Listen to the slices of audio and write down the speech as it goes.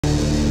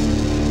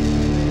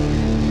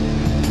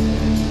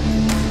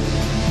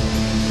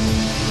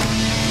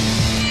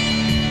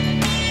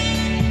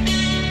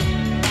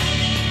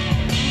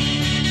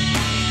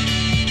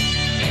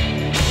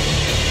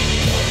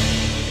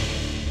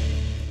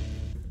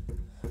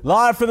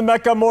Live from the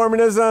Mecca of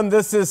Mormonism,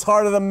 this is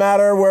Heart of the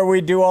Matter, where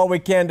we do all we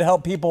can to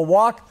help people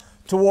walk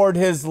toward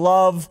His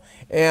love.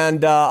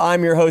 And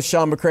I'm your host,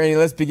 Shawn McCraney.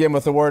 Let's begin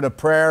with a word of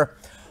prayer.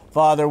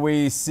 Father,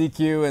 we seek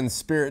You in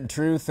spirit and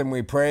truth, and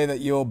we pray that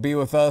You'll be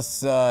with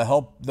us,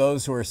 help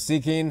those who are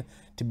seeking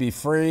to be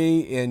free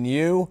in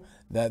You,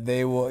 that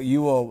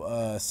You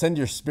will send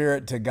Your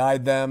Spirit to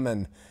guide them,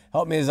 and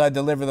help me as I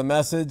deliver the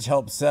message.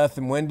 Help Seth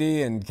and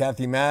Wendy and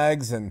Kathy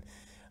Maggs and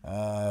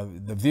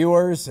the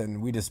viewers,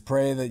 and we just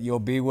pray that You'll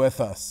be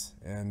with us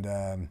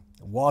and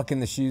walk in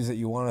the shoes that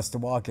You want us to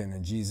walk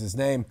in Jesus'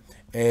 name,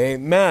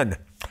 amen.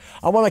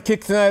 I want to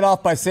kick tonight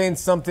off by saying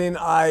something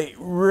I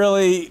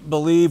really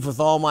believe with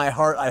all my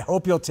heart. I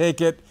hope you'll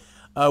take it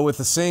with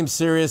the same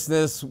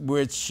seriousness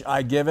which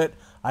I give it.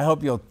 I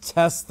hope you'll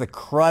test the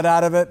crud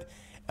out of it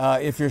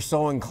if you're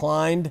so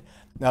inclined,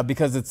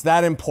 because it's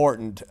that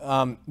important.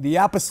 The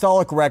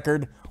apostolic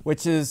record,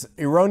 which has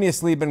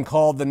erroneously been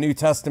called the New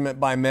Testament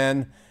by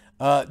men,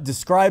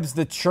 describes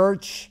the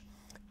church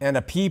and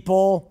a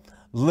people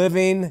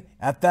living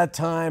at that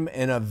time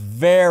in a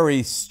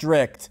very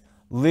strict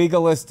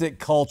legalistic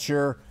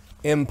culture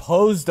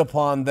imposed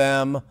upon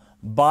them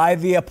by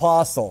the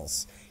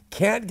apostles.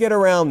 Can't get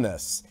around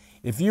this.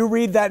 If you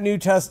read that New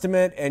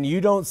Testament and you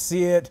don't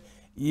see it,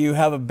 you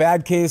have a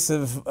bad case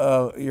of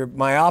you're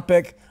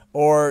myopic,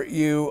 or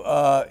you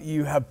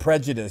have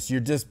prejudice. You're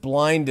just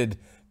blinded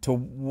to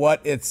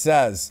what it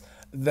says.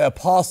 The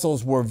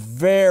apostles were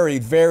very,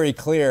 very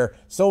clear,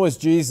 so was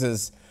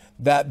Jesus,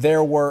 that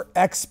there were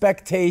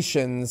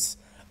expectations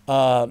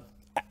on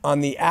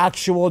the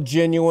actual,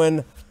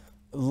 genuine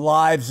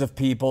lives of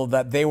people,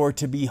 that they were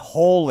to be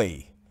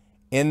holy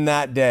in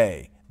that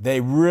day. They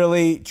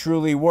really,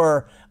 truly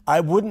were. I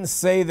wouldn't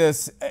say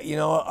this,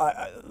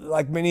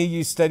 like many of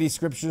you study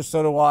scripture,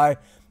 so do I,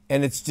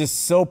 and it's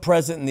just so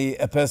present in the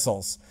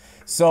epistles.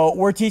 So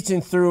we're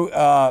teaching through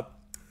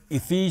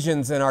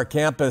Ephesians in our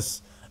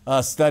campus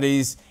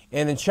studies,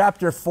 and in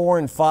chapter 4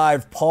 and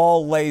 5,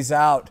 Paul lays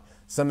out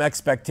some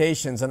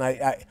expectations, and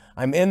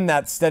I'm in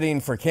that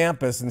studying for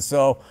campus, and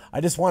so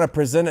I just want to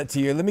present it to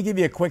you. Let me give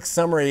you a quick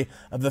summary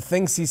of the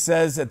things he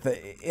says at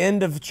the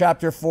end of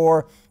chapter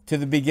 4 to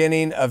the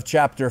beginning of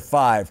chapter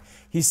 5.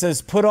 He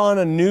says, put on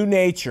a new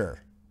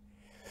nature,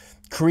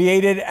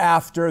 created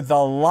after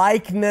the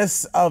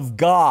likeness of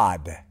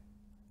God,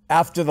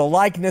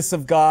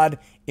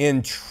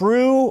 in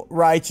true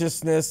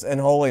righteousness and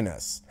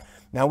holiness.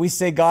 Now we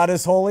say God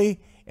is holy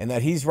and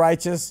that He's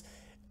righteous.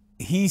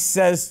 He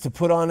says to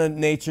put on a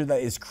nature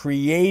that is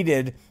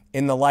created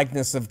in the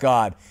likeness of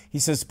God. He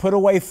says, put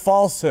away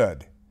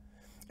falsehood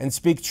and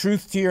speak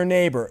truth to your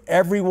neighbor.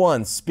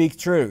 Everyone speak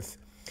truth.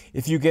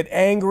 If you get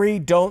angry,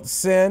 don't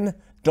sin.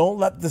 Don't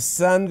let the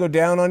sun go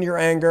down on your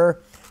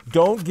anger.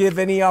 Don't give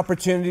any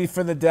opportunity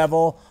for the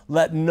devil.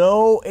 Let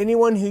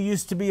anyone who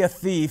used to be a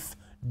thief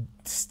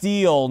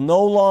steal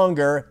no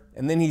longer.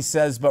 And then he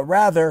says, but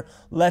rather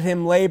let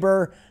him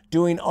labor,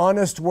 doing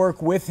honest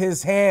work with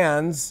his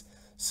hands,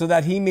 so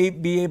that he may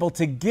be able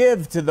to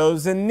give to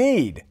those in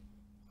need.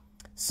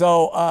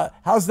 So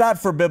how's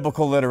that for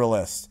biblical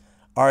literalists?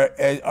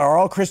 Are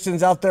all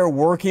Christians out there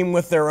working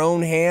with their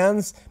own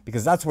hands?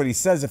 Because that's what he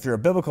says if you're a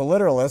biblical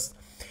literalist.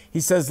 He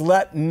says,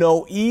 let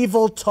no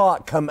evil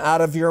talk come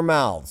out of your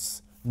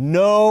mouths.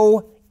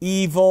 No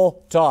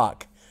evil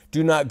talk.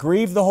 Do not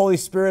grieve the Holy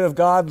Spirit of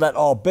God. Let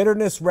all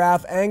bitterness,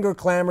 wrath, anger,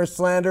 clamor,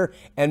 slander,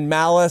 and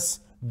malice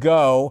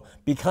go.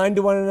 Be kind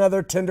to one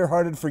another,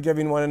 tenderhearted,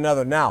 forgiving one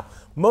another. Now,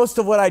 most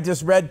of what I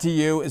just read to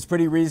you is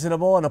pretty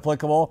reasonable and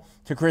applicable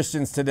to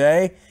Christians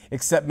today,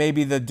 except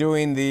maybe the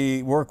doing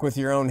the work with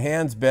your own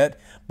hands bit.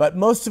 But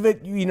most of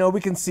it,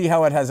 we can see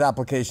how it has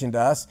application to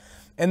us.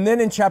 And then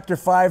in chapter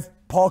 5,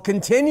 Paul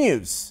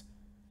continues.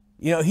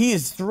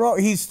 He's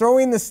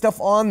throwing this stuff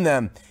on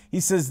them. He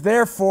says,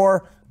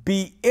 therefore,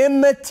 be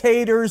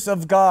imitators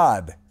of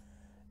God.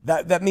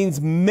 That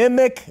means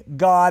mimic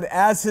God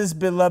as His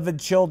beloved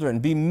children.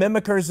 Be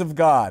mimickers of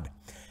God.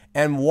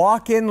 And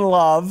walk in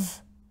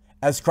love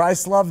as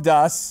Christ loved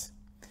us.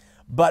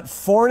 But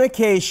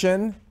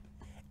fornication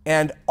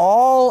and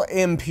all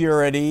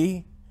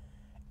impurity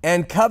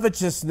and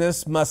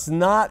covetousness must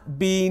not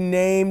be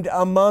named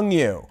among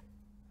you.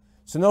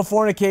 So no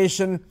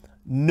fornication,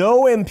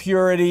 no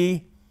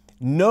impurity,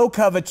 no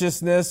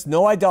covetousness,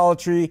 no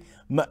idolatry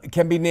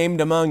can be named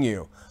among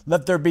you.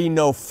 Let there be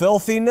no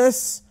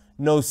filthiness,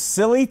 no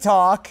silly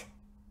talk,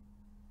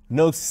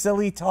 no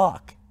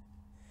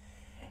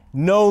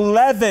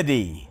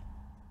levity,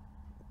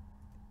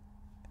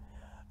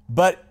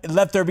 but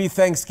let there be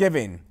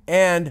thanksgiving.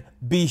 And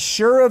be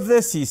sure of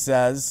this, he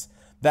says,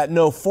 that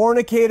no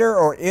fornicator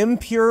or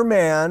impure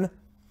man,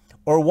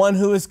 or one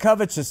who is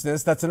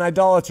covetousness, that's an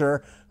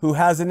idolater, who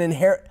has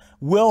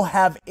will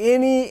have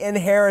any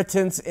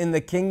inheritance in the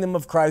kingdom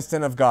of Christ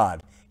and of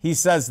God. He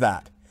says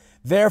that.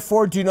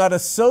 Therefore, do not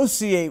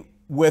associate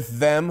with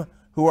them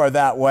who are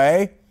that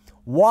way.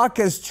 Walk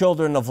as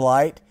children of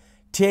light.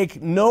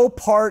 Take no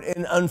part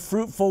in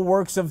unfruitful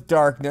works of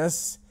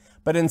darkness,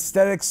 but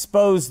instead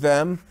expose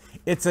them.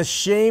 It's a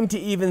shame to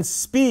even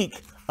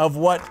speak of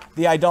what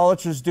the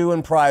idolaters do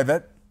in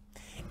private.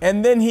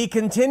 And then he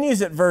continues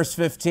at verse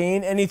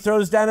 15 and he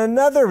throws down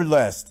another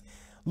list.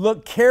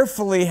 Look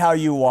carefully how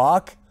you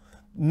walk,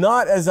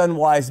 not as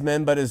unwise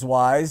men, but as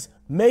wise,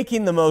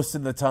 making the most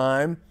of the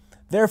time.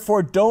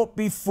 Therefore, don't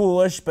be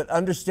foolish, but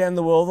understand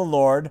the will of the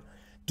Lord.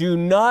 Do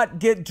not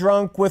get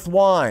drunk with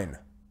wine.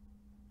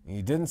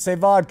 He didn't say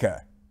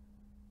vodka,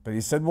 but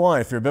he said wine.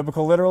 If you're a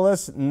biblical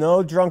literalist,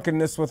 no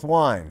drunkenness with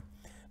wine.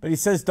 But he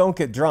says don't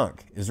get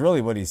drunk, is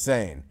really what he's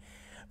saying.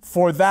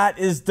 For that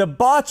is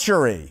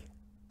debauchery,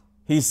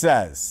 he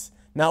says.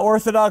 Now,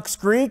 Orthodox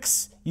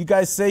Greeks, you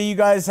guys say you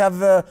guys have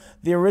the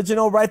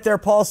original right there.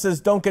 Paul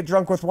says don't get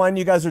drunk with wine.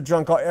 You guys are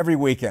drunk every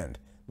weekend.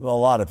 Well, a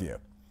lot of you.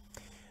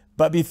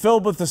 But be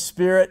filled with the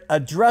Spirit.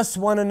 Address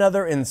one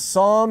another in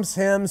psalms,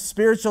 hymns,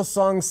 spiritual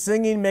songs,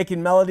 singing,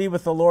 making melody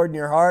with the Lord in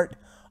your heart.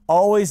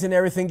 Always in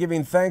everything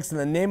giving thanks in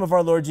the name of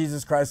our Lord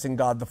Jesus Christ and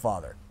God the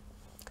Father.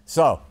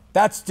 So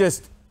that's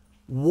just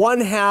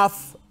one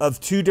half of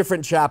two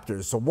different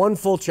chapters. So one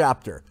full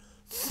chapter.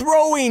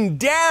 Throwing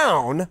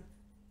down,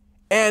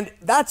 and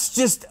that's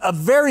just a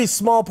very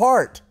small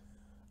part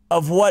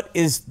of what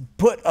is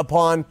put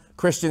upon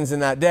Christians in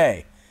that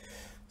day.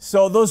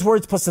 So those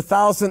words plus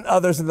 1,000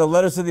 others in the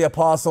letters of the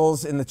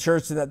apostles in the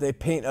church, and that they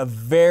paint a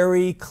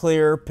very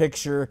clear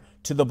picture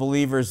to the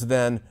believers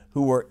then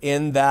who were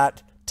in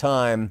that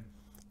time.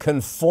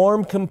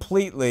 Conform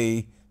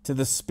completely to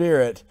the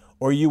Spirit,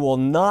 or you will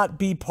not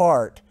be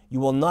part, you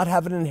will not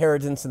have an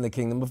inheritance in the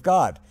kingdom of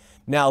God.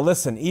 Now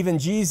listen, even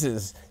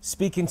Jesus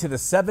speaking to the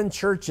 7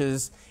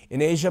 churches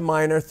in Asia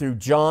Minor through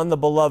John the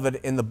Beloved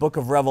in the book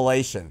of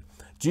Revelation.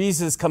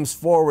 Jesus comes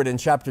forward in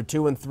chapter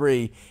 2 and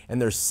 3,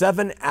 and there's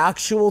 7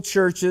 actual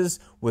churches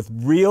with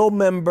real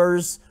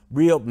believers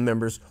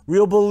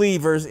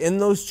in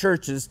those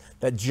churches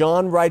that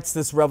John writes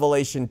this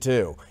revelation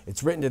to.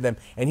 It's written to them,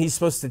 and he's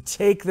supposed to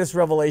take this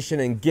revelation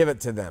and give it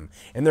to them.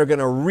 And they're going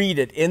to read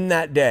it in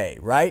that day,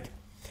 right?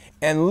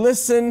 And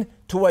listen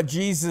to what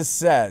Jesus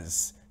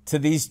says to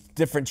these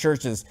different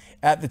churches.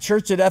 At the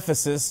church at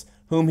Ephesus,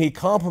 whom he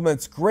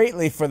compliments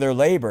greatly for their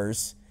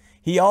labors,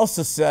 he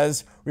also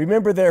says,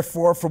 remember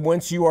therefore from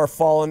whence you are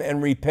fallen,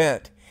 and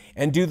repent,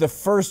 and do the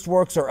first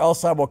works, or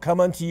else I will come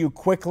unto you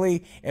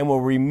quickly and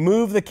will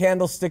remove the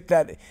candlestick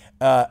that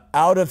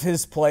out of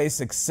his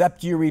place,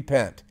 except you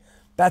repent.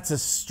 That's a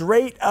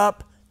straight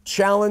up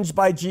challenge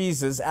by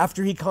Jesus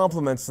after he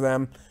compliments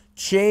them.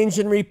 Change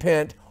and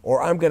repent,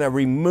 or I'm going to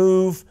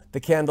remove the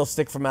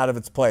candlestick from out of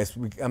its place.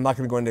 I'm not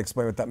going to go into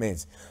explain what that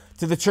means.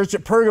 To the church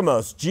at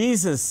Pergamos,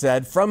 Jesus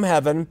said from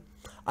heaven,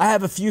 I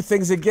have a few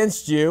things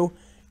against you.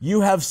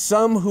 You have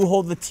some who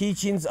hold the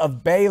teachings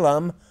of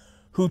Balaam,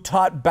 who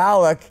taught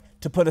Balak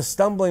to put a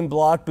stumbling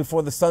block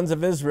before the sons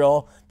of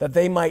Israel, that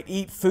they might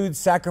eat food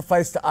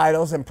sacrificed to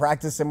idols and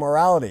practice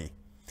immorality.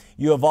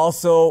 You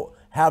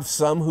have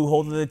some who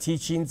hold the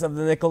teachings of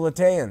the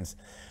Nicolaitans.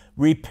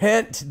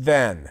 Repent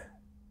then.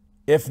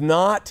 If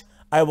not,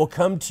 I will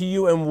come to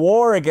you and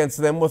war against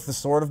them with the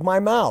sword of my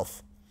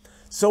mouth.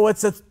 So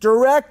it's a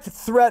direct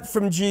threat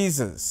from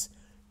Jesus.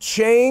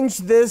 Change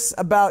this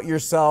about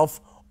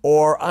yourself,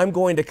 or I'm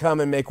going to come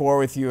and make war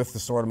with you with the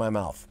sword of my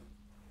mouth.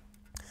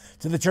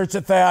 To the church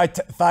at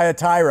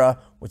Thyatira,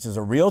 which is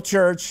a real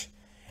church,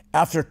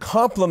 after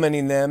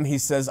complimenting them, he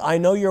says, I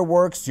know your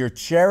works, your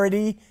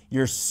charity,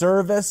 your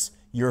service,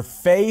 your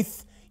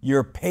faith,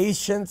 your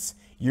patience,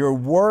 your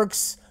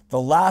works, the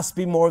last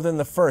be more than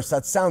the first.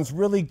 That sounds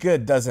really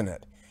good, doesn't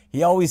it?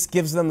 He always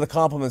gives them the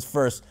compliments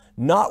first.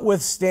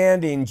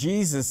 Notwithstanding,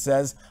 Jesus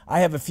says, I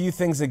have a few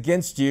things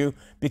against you,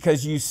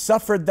 because you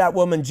suffered that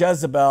woman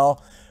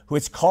Jezebel,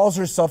 which calls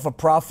herself a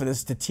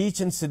prophetess, to teach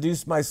and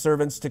seduce my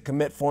servants to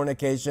commit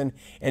fornication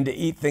and to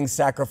eat things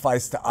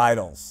sacrificed to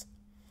idols.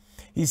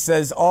 He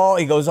says,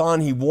 he goes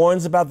on, he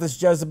warns about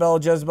this Jezebel,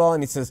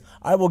 and he says,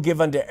 I will give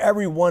unto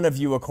every one of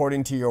you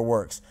according to your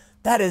works.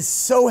 That is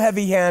so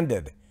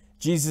heavy-handed.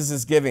 Jesus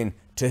is giving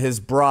to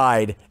his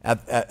bride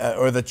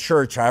or the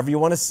church, however you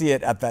want to see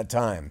it at that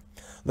time.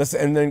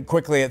 Listen, and then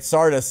quickly at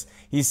Sardis,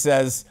 he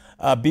says,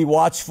 be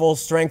watchful,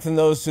 strengthen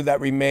those that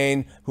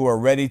remain who are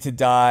ready to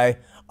die.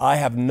 I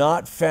have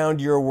not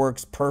found your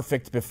works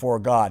perfect before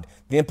God.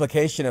 The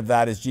implication of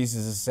that is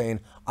Jesus is saying,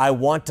 I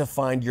want to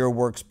find your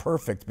works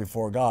perfect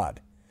before God.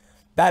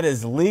 That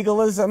is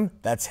legalism.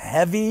 That's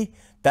heavy.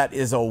 That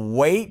is a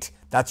weight.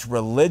 That's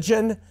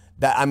religion.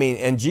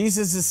 And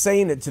Jesus is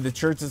saying it to the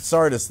church at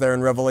Sardis there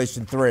in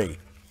Revelation 3.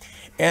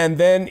 And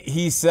then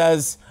he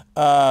says,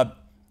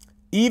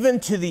 even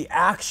to the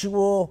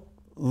actual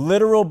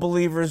literal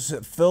believers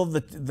that filled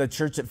the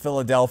church at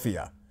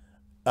Philadelphia,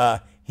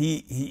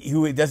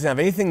 who doesn't have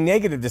anything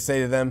negative to say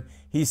to them,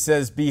 he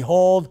says,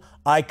 behold,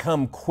 I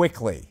come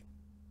quickly.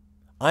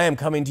 I am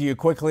coming to you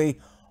quickly.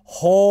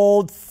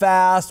 Hold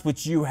fast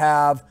which you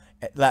have,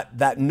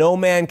 that no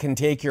man can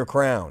take your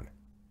crown.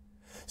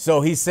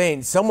 So he's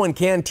saying someone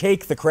can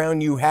take the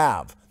crown you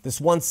have.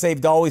 This once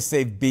saved, always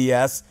saved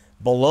BS,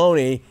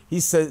 baloney.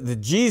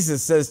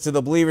 Jesus says to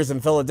the believers in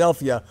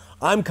Philadelphia,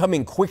 I'm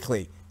coming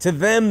quickly. To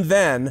them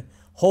then,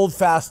 hold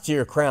fast to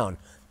your crown.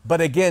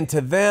 But again,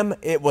 to them,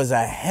 it was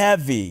a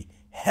heavy,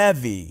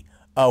 heavy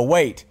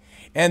weight.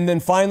 And then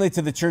finally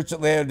to the church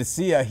at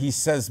Laodicea, he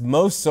says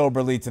most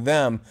soberly to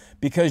them,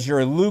 because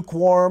you're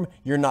lukewarm,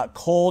 you're not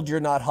cold, you're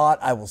not hot,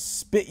 I will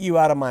spit you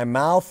out of my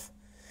mouth.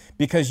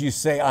 Because you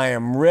say, I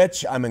am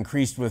rich, I'm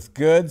increased with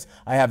goods,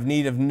 I have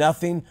need of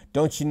nothing.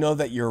 Don't you know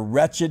that you're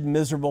wretched,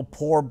 miserable,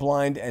 poor,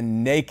 blind,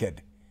 and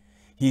naked?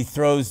 He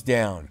throws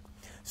down.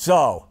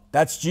 So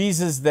that's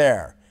Jesus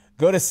there.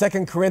 Go to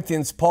 2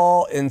 Corinthians.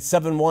 Paul in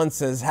 7:1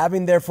 says,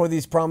 having therefore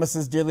these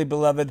promises, dearly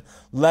beloved,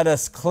 let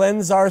us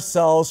cleanse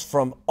ourselves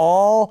from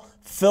all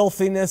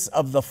filthiness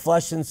of the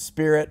flesh and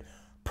spirit,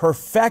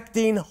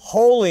 perfecting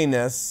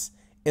holiness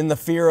in the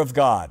fear of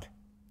God.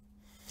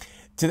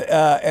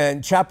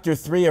 And chapter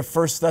 3 of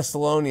 1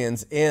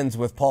 Thessalonians ends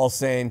with Paul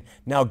saying,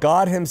 now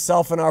God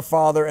himself and our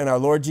Father and our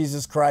Lord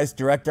Jesus Christ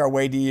direct our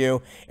way to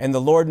you, and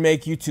the Lord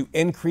make you to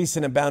increase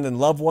and abound in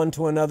love one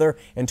to another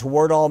and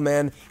toward all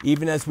men,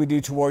 even as we do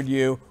toward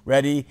you.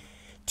 Ready?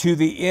 To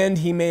the end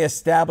he may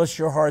establish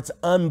your hearts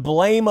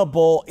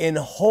unblameable in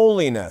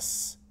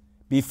holiness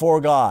before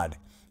God,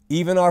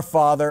 even our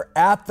Father,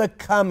 at the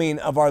coming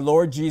of our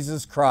Lord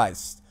Jesus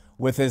Christ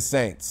with his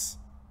saints.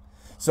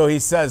 So he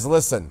says,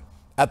 listen,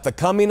 at the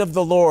coming of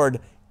the Lord,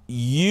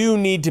 you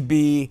need to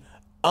be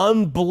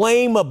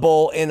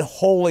unblameable in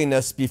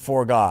holiness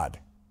before God.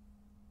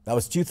 That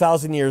was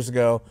 2,000 years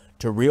ago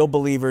to real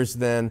believers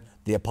then.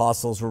 The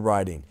apostles were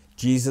writing.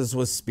 Jesus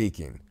was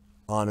speaking,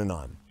 on and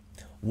on.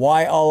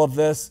 Why all of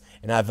this?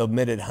 And I've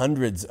omitted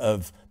hundreds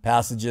of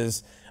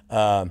passages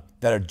that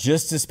are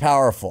just as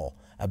powerful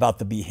about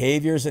the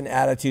behaviors and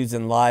attitudes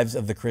and lives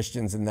of the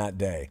Christians in that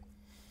day.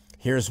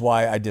 Here's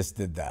why I just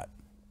did that.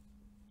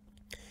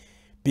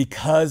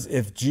 Because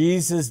if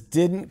Jesus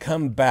didn't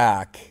come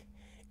back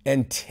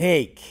and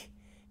take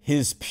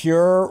his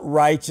pure,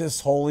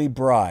 righteous, holy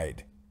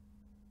bride,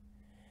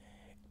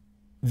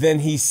 then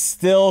he's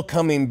still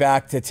coming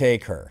back to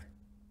take her.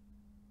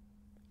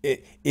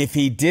 If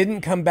he didn't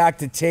come back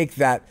to take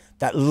that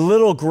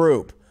little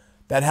group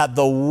that had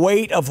the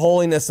weight of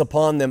holiness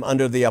upon them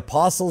under the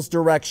apostles'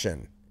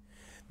 direction,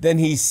 then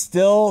he's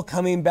still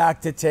coming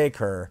back to take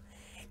her.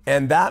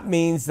 And that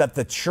means that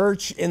the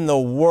church in the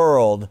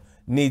world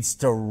needs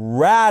to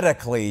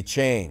radically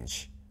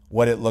change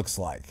what it looks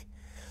like.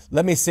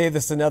 Let me say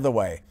this another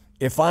way.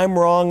 If I'm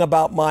wrong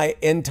about my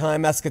end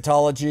time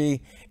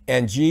eschatology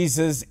and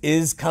Jesus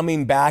is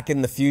coming back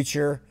in the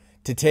future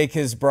to take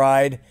his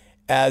bride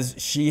as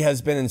she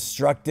has been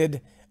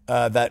instructed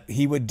that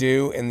he would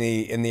do in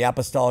the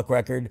apostolic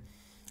record,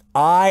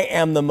 I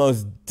am the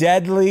most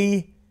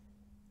deadly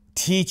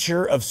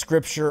teacher of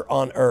Scripture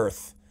on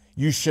earth.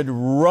 You should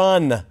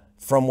run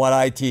from what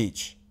I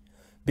teach,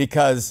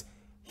 because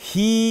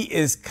he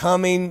is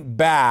coming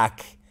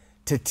back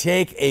to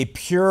take a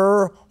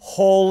pure,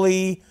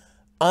 holy,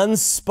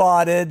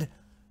 unspotted,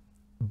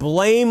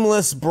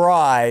 blameless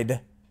bride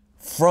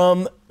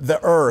from the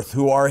earth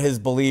who are his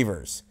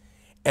believers.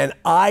 And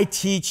I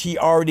teach he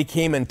already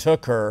came and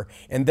took her,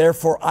 and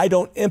therefore I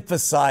don't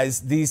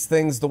emphasize these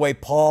things the way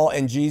Paul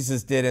and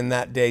Jesus did in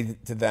that day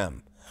to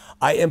them.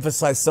 I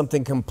emphasize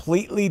something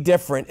completely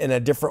different in a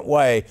different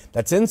way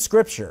that's in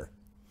Scripture,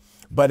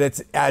 but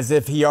it's as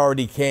if he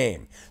already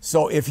came.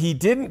 So if he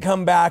didn't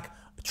come back,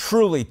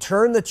 truly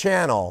turn the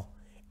channel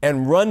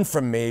and run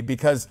from me,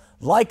 because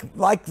like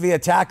the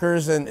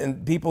attackers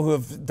and people who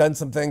have done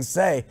some things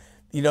say,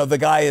 you know, the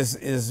guy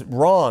is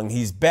wrong,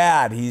 he's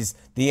bad, he's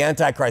the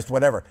Antichrist,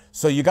 whatever.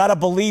 So you got to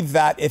believe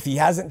that if he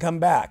hasn't come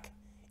back.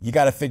 You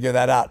got to figure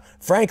that out.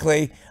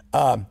 Frankly,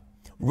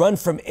 run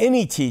from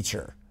any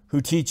teacher who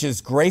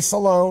teaches grace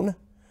alone,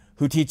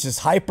 who teaches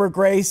hyper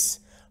grace.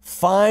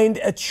 Find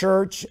a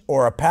church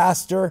or a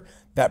pastor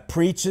that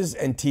preaches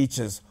and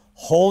teaches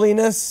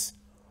holiness,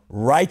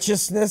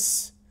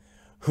 righteousness,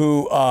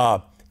 who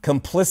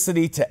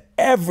complicity to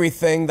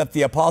everything that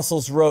the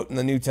apostles wrote in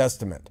the New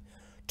Testament.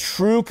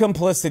 True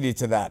complicity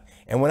to that.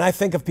 And when I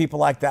think of people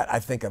like that, I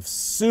think of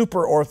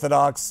super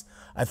Orthodox,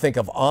 I think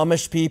of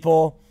Amish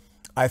people,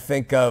 I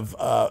think of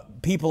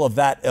people of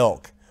that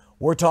ilk.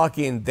 We're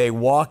talking, they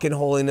walk in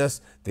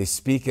holiness, they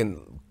speak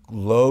in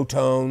low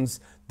tones,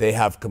 they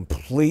have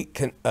complete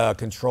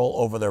control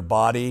over their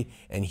body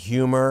and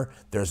humor.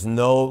 There's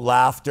no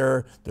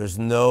laughter. There's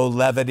no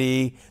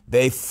levity.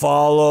 They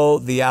follow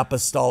the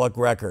apostolic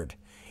record.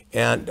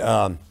 And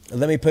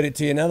let me put it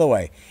to you another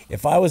way.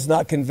 If I was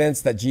not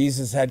convinced that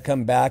Jesus had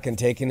come back and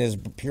taken his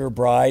pure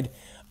bride,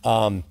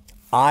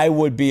 I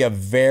would be a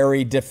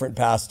very different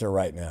pastor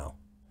right now.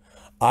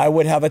 I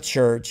would have a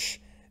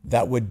church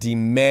that would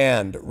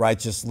demand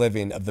righteous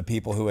living of the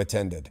people who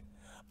attended.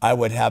 I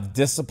would have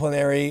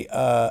disciplinary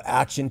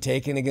action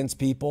taken against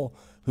people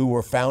who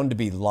were found to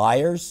be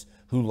liars,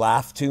 who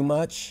laughed too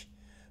much,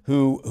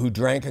 who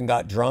drank and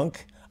got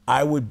drunk.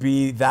 I would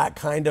be that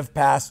kind of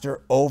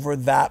pastor over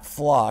that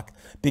flock,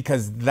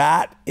 because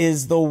that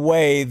is the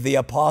way the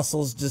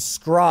apostles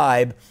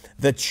describe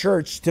the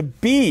church to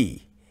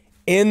be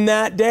in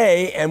that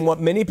day, and what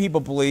many people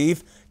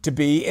believe to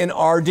be in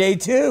our day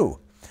too,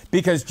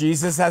 because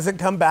Jesus hasn't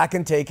come back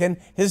and taken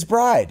his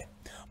bride.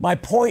 My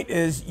point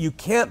is you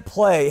can't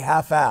play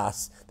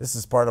half-ass. This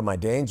is part of my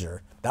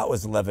danger. That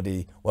was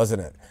levity,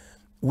 wasn't it?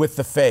 With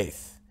the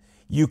faith.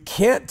 You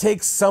can't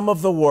take some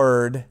of the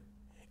word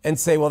and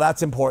say, well,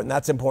 that's important,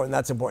 that's important,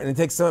 that's important. And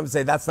take some of it and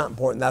say, that's not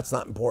important, that's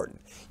not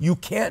important. You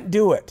can't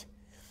do it.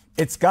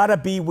 It's got to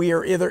be we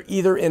are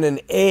either in an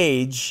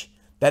age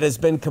that has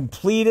been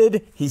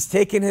completed, he's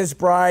taken his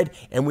bride,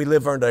 and we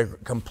live in a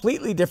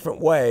completely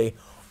different way,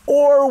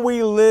 or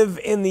we live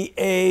in the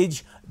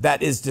age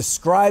that is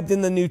described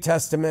in the New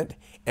Testament,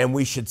 and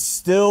we should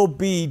still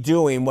be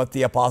doing what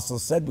the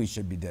apostles said we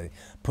should be doing.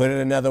 Put it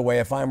another way,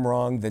 if I'm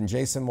wrong, then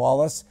Jason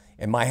Wallace,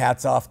 and my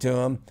hat's off to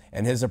him,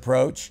 and his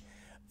approach,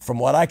 from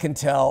what I can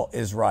tell,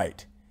 is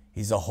right.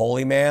 He's a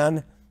holy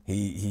man.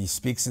 He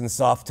speaks in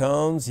soft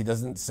tones. He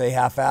doesn't say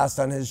half-assed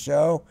on his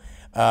show.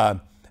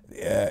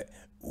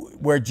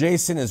 Where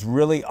Jason is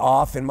really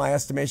off, in my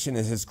estimation,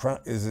 is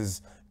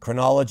his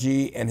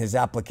chronology and his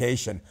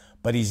application.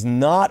 But he's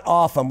not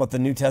off on what the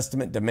New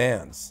Testament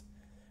demands.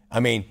 I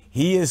mean,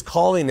 he is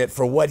calling it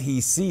for what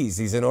he sees.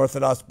 He's an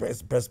Orthodox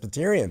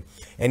Presbyterian,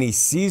 and he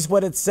sees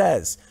what it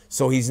says.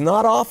 So he's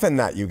not off in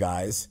that, you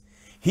guys.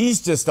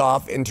 He's just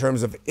off in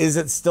terms of, is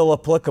it still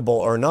applicable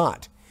or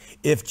not?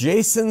 If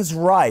Jason's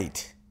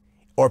right,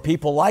 or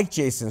people like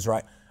Jason's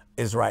right,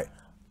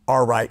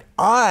 are right,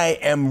 I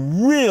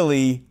am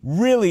really,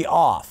 really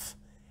off.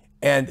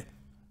 And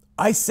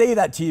I say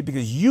that to you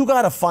because you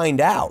got to find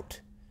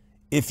out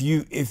if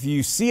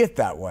you see it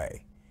that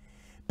way.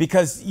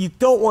 Because you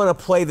don't want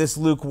to play this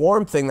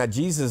lukewarm thing that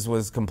Jesus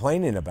was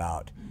complaining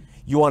about.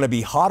 You want to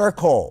be hot or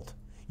cold.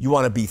 You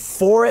want to be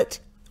for it,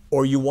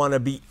 or you want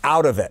to be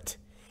out of it.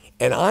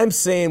 And I'm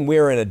saying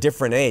we're in a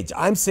different age.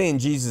 I'm saying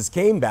Jesus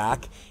came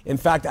back. In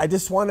fact, I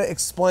just want to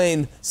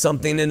explain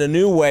something in a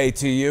new way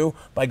to you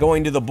by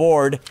going to the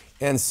board.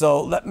 And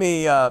so let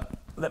me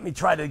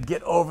try to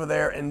get over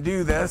there and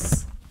do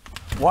this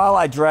while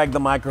I drag the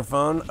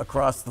microphone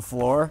across the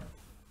floor.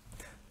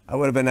 I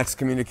would have been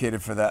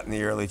excommunicated for that in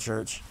the early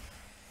church.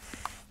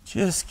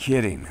 Just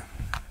kidding.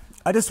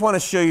 I just want to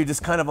show you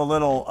just kind of a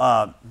little...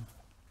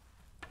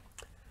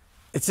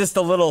 It's just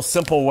a little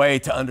simple way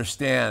to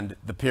understand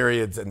the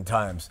periods and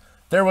times.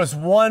 There was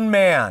one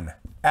man,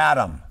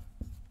 Adam,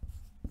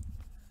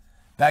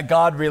 that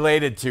God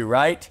related to,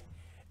 right?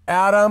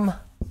 Adam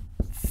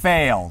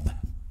failed.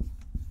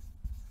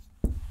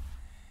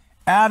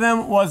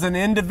 Adam was an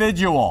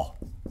individual,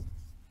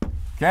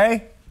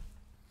 okay?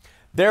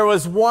 There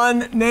was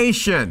one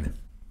nation,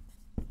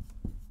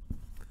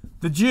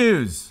 the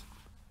Jews,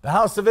 the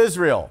house of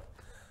Israel.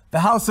 The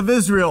house of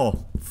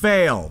Israel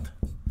failed.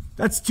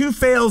 That's two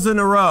fails in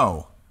a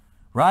row,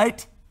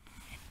 right?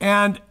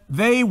 And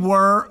they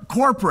were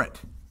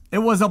corporate. It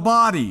was a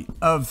body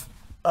of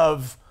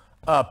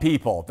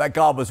people that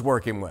God was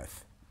working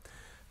with.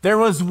 There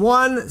was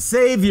one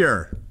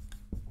Savior,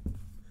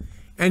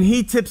 and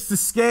he tips the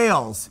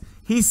scales.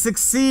 He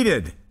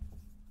succeeded.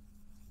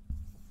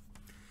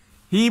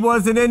 He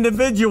was an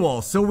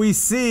individual, so we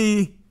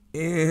see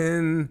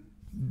individual.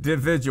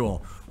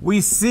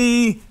 We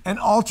see an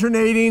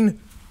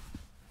alternating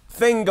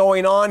thing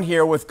going on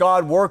here with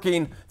God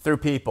working through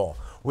people.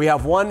 We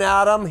have one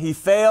Adam, he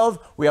failed.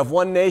 We have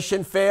one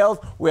nation, failed.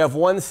 We have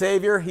one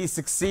Savior, he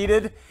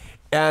succeeded.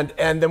 And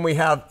then we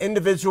have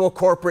individual,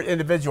 corporate,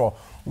 individual.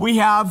 We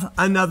have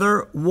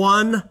another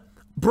one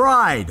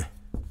bride.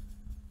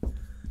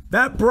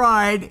 That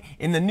bride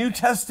in the New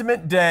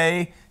Testament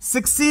day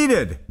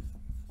succeeded.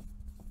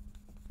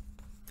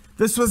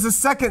 This was the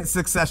second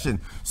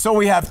succession. So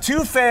we have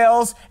two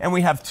fails and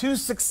we have two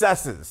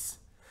successes.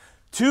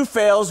 Two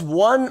fails,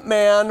 one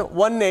man,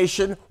 one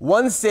nation,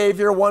 one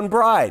Savior, one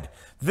bride.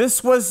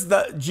 This was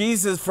the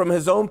Jesus from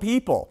his own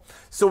people.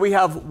 So we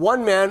have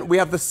one man, we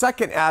have the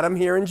second Adam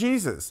here in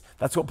Jesus.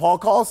 That's what Paul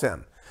calls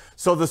him.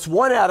 So this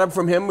one Adam,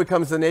 from him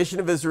becomes the nation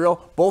of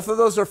Israel. Both of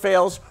those are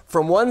fails.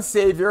 From one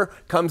Savior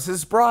comes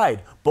his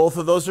bride. Both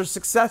of those are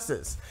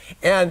successes.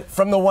 And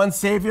from the one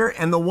Savior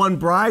and the one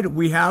bride,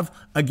 we have,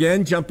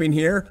 again, jumping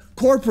here,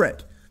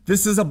 corporate.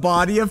 This is a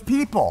body of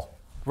people,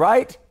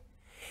 right?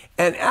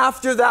 And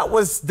after that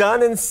was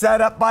done and set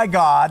up by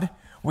God,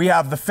 we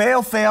have the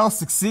fail, fail,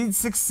 succeed,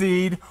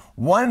 succeed,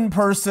 one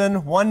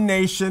person, one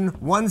nation,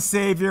 one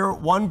Savior,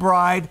 one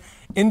bride,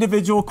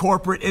 individual,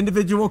 corporate,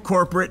 individual,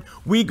 corporate.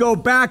 We go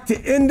back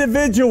to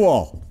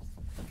individual.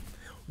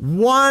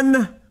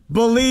 One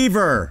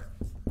believer.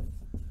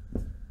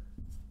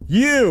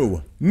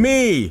 You,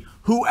 me,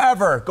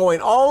 whoever, going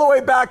all the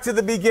way back to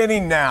the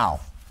beginning now.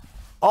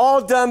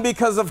 All done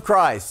because of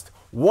Christ.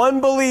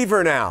 One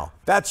believer now.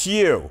 That's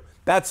you.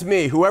 That's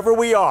me, whoever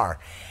we are.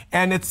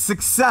 And it's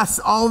success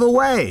all the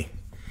way.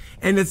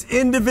 And it's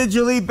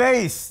individually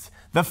based.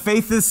 The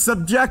faith is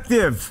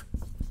subjective.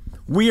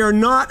 We are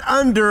not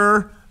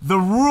under the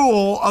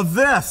rule of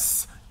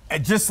this,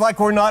 just like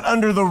we're not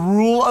under the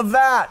rule of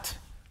that.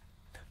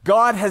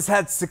 God has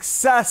had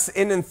success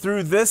in and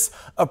through this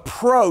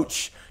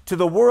approach to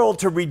the world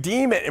to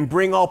redeem it and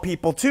bring all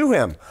people to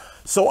him.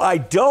 So I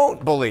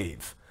don't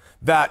believe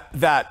that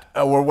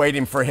we're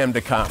waiting for him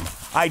to come.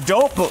 I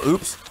don't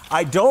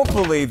I don't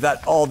believe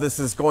that all this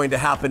is going to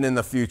happen in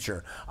the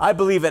future. I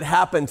believe it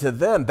happened to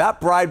them.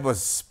 That bride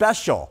was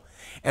special.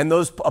 And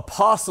those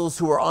apostles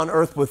who were on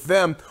earth with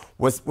them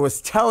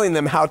was telling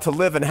them how to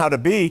live and how to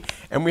be.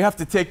 And we have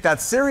to take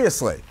that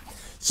seriously.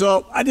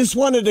 So I just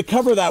wanted to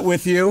cover that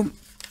with you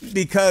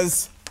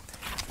because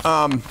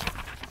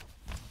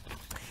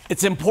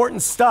it's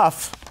important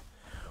stuff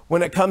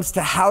when it comes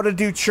to how to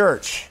do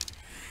church.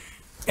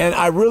 And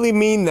I really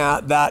mean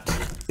that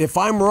if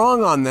I'm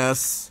wrong on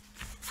this,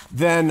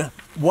 then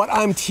what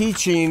I'm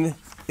teaching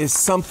is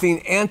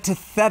something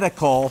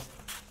antithetical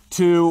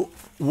to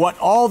what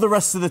all the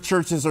rest of the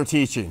churches are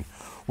teaching,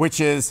 which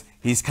is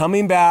he's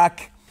coming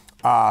back,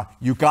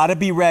 you got to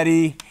be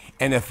ready,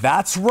 and if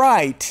that's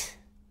right,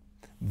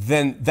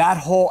 then that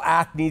whole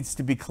act needs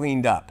to be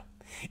cleaned up.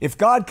 If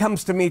God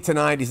comes to me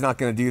tonight, he's not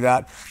going to do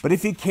that, but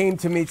if he came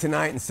to me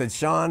tonight and said,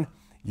 Shawn,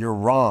 you're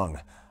wrong,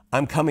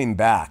 I'm coming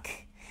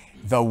back.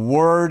 The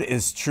word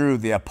is true.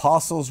 The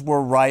apostles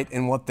were right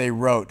in what they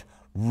wrote.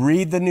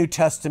 Read the New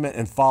Testament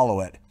and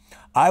follow it.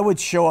 I would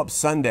show up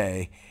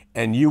Sunday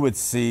and you would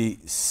see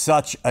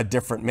such a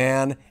different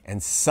man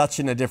and such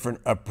a different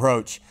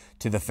approach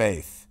to the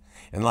faith.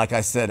 And like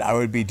I said, I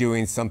would be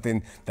doing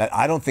something that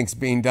I don't think is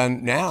being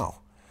done now,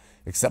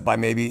 except by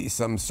maybe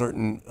some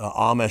certain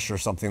Amish or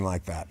something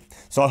like that.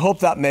 So I hope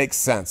that makes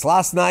sense.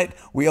 Last night,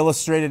 we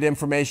illustrated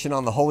information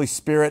on the Holy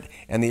Spirit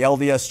and the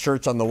LDS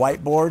Church on the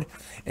whiteboard,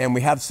 and we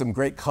have some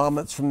great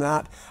comments from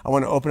that. I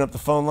want to open up the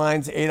phone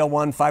lines,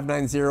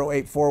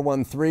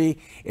 801-590-8413,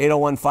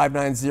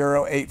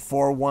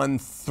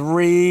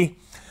 801-590-8413.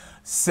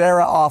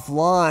 Sarah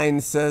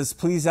offline says,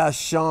 please ask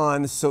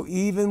Shawn, so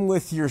even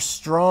with your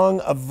strong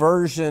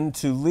aversion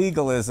to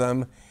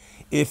legalism,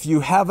 if you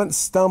haven't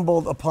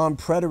stumbled upon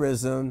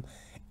preterism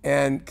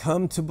and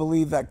come to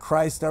believe that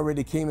Christ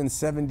already came in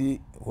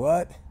 70,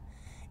 what?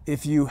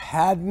 If you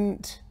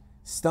hadn't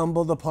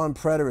stumbled upon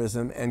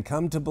preterism and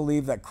come to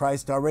believe that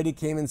Christ already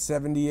came in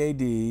 70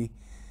 AD,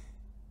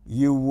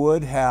 you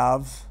would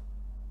have,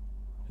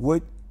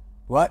 what?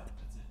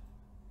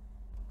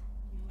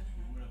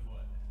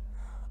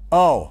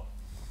 Oh,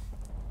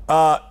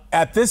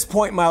 at this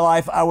point in my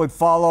life, I would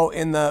follow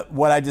in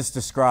what I just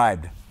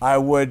described. I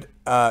would,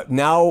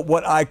 now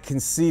what I can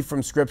see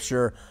from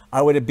Scripture,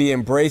 I would be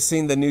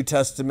embracing the New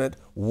Testament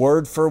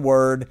word for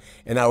word,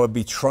 and I would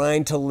be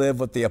trying to live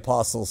what the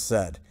apostles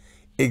said.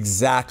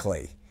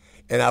 Exactly.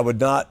 And I would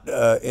not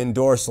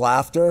endorse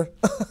laughter.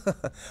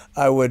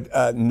 I would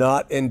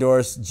not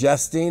endorse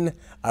jesting.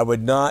 I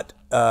would not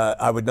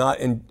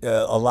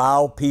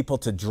allow people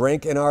to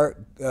drink in our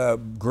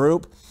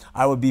group.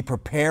 I would be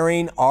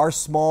preparing our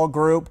small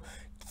group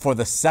for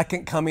the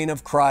second coming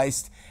of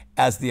Christ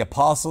as the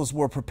apostles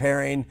were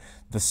preparing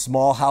the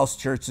small house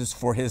churches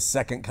for his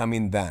second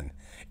coming then.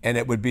 And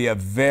it would be a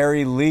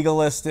very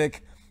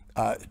legalistic,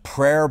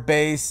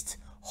 prayer-based,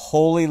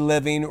 holy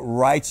living,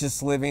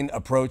 righteous living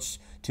approach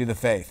to the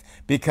faith,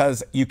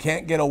 because you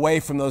can't get away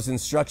from those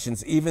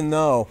instructions, even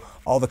though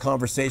all the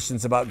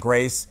conversations about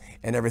grace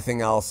and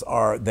everything else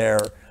are there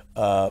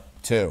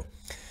too.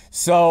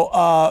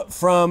 So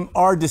from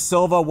R. De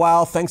Silva,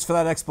 wow, thanks for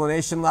that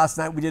explanation. Last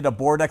night we did a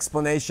board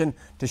explanation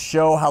to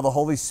show how the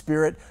Holy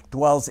Spirit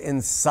dwells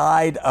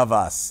inside of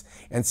us,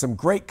 and some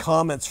great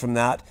comments from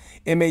that.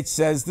 MH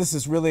says, this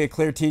is really a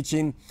clear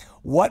teaching.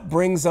 What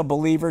brings a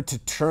believer to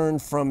turn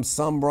from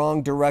some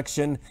wrong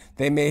direction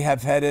they may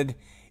have headed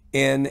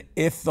in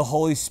if the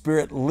Holy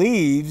Spirit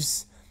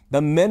leaves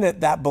the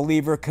minute that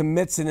believer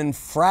commits an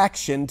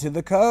infraction to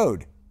the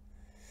code?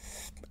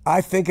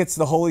 I think it's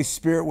the Holy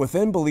Spirit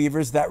within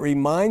believers that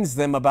reminds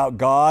them about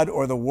God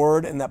or the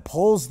Word, and that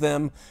pulls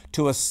them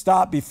to a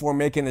stop before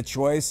making a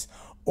choice,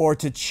 or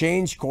to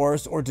change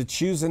course, or to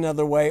choose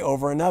another way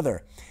over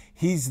another.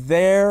 He's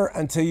there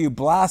until you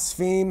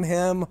blaspheme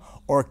him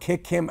or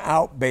kick him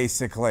out,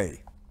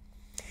 basically.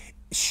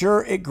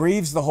 Sure, it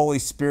grieves the Holy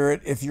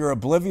Spirit if you're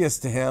oblivious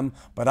to him,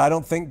 but I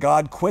don't think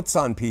God quits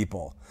on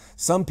people.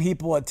 Some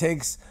people, it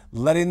takes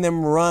letting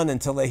them run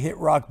until they hit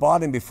rock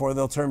bottom before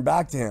they'll turn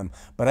back to him.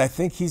 But I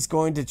think he's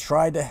going to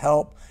try to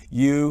help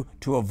you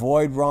to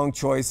avoid wrong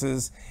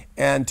choices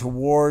and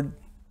toward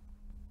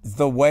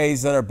the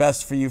ways that are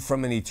best for you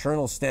from an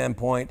eternal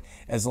standpoint,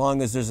 as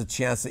long as there's a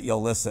chance that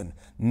you'll listen,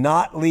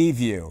 not leave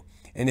you.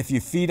 And if you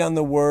feed on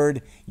the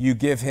word, you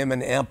give him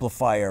an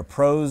amplifier.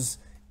 Pros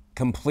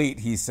complete,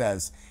 he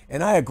says.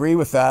 And I agree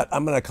with that.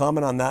 I'm going to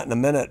comment on that in a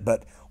minute.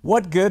 But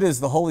what good is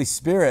the Holy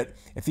Spirit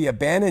if he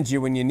abandons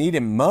you when you need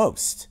him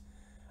most?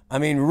 I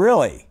mean,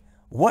 really,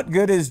 what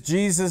good is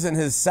Jesus and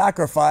his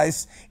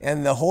sacrifice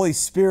and the Holy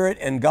Spirit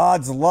and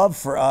God's love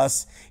for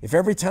us if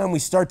every time we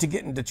start to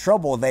get into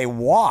trouble, they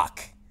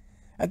walk?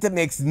 That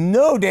makes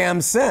no damn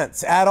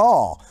sense at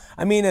all.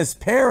 I mean, as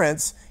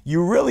parents,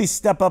 you really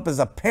step up as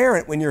a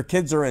parent when your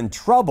kids are in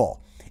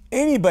trouble.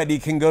 Anybody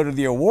can go to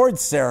the awards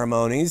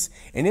ceremonies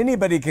and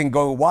anybody can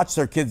go watch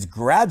their kids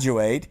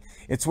graduate.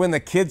 It's when the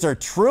kids are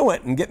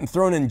truant and getting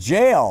thrown in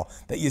jail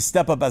that you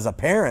step up as a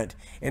parent.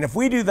 And if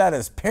we do that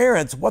as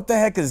parents, what the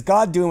heck is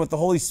God doing with the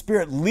Holy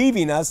Spirit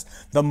leaving us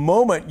the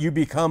moment you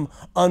become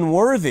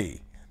unworthy?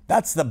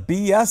 That's the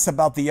BS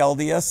about the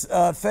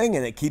LDS thing,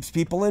 and it keeps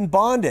people in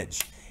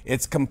bondage.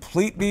 It's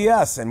complete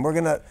BS, and we're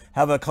going to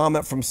have a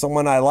comment from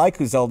someone I like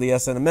who's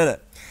LDS in a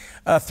minute.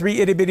 3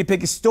 Itty Bitty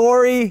Piggy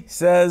Story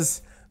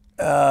says,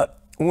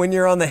 when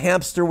you're on the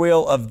hamster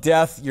wheel of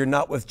death, you're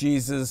not with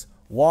Jesus.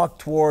 Walk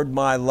toward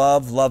my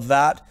love. Love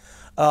that.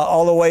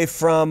 All the way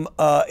from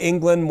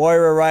England,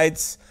 Moira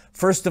writes,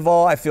 first of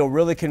all, I feel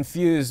really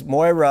confused.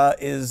 Moira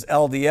is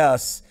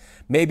LDS.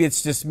 Maybe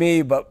it's just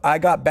me, but I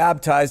got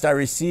baptized. I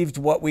received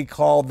what we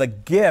call the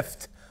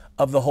gift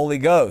of the Holy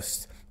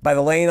Ghost by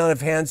the laying on of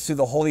hands to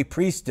the holy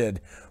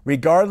priesthood.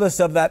 Regardless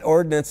of that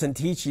ordinance and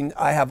teaching,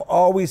 I have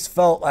always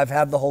felt I've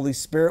had the Holy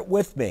Spirit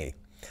with me.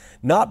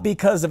 Not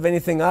because of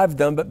anything I've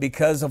done, but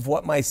because of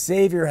what my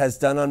Savior has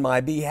done on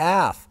my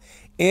behalf.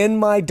 In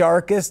my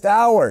darkest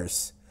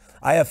hours,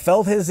 I have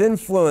felt his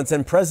influence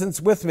and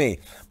presence with me,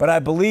 but I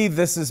believe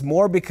this is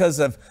more because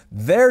of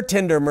their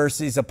tender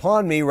mercies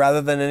upon me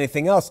rather than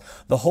anything else.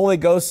 The Holy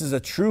Ghost is a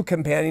true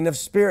companion of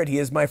spirit. He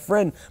is my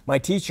friend, my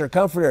teacher,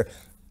 comforter,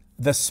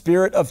 the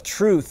Spirit of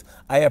truth.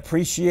 I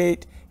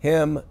appreciate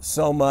him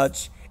so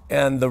much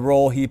and the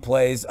role he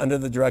plays under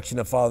the direction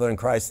of Father in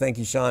Christ. Thank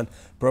you, Shawn.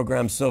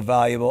 Program's so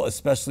valuable,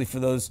 especially for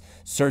those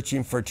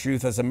searching for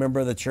truth. As a member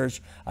of the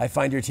church, I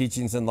find your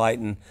teachings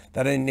enlightened.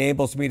 That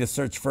enables me to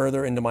search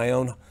further into my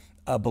own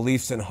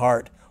beliefs and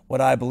heart.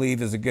 What I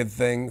believe is a good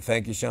thing.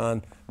 Thank you,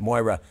 Shawn.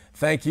 Moira,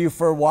 thank you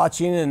for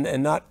watching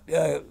and not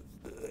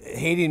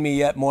hating me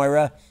yet,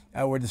 Moira.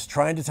 We're just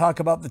trying to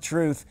talk about the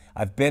truth.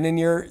 I've been in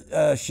your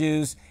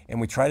shoes, and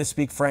we try to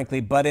speak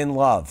frankly, but in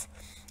love.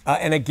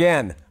 And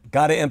again,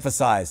 got to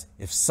emphasize,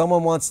 if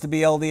someone wants to be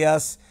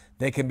LDS,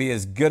 they can be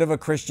as good of a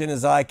Christian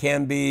as I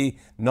can be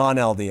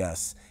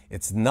non-LDS.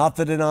 It's not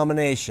the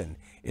denomination.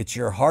 It's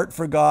your heart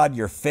for God,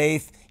 your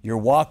faith, your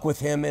walk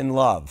with him in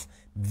love.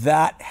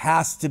 That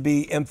has to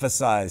be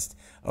emphasized.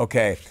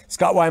 Okay,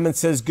 Scott Wyman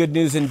says, good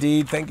news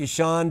indeed. Thank you,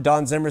 Shawn.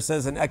 Don Zimmer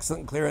says, an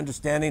excellent, clear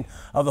understanding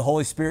of the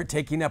Holy Spirit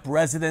taking up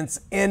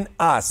residence in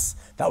us.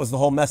 That was the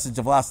whole message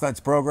of last night's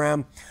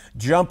program.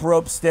 Jump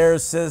Rope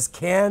Stairs says,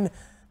 can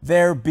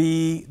there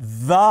be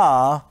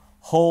the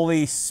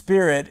Holy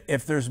Spirit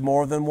if there's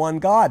more than one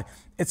God?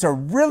 It's a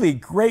really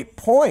great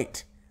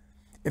point.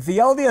 If the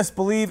LDS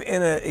believe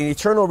in an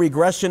eternal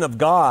regression of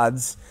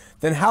gods,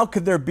 then how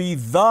could there be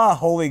the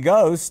Holy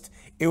Ghost?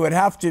 It would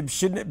have to,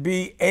 shouldn't it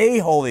be a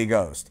Holy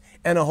Ghost?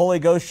 And a Holy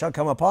Ghost shall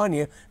come upon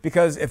you,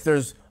 because if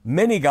there's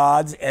many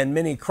gods and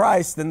many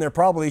Christs, then there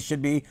probably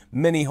should be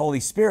many Holy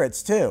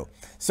Spirits too.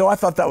 So I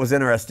thought that was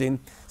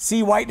interesting.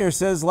 C. Whitener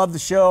says, love the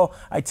show.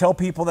 I tell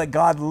people that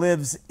God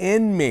lives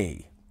in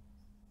me.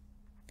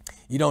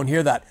 You don't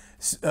hear that.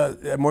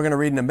 And we're going to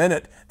read in a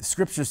minute. The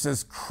scripture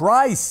says,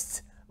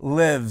 Christ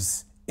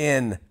lives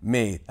in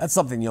me. That's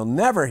something you'll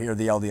never hear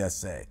the LDS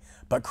say.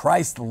 But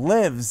Christ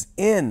lives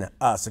in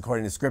us,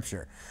 according to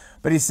scripture.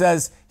 But he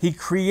says, he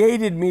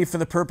created me for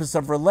the purpose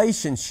of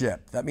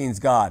relationship. That means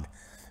God.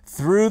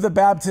 Through the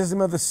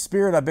baptism of the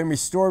Spirit, I've been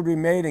restored,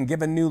 remade, and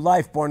given new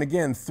life, born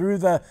again. Through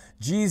the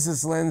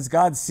Jesus lens,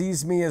 God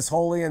sees me as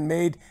holy and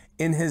made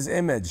in his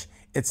image.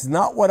 It's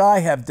not what I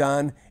have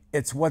done,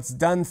 it's what's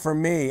done for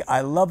me. I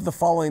love the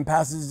following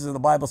passages of the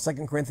Bible,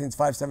 2 Corinthians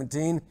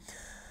 5:17.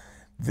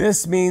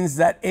 This means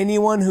that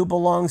anyone who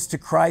belongs to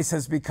Christ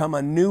has become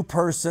a new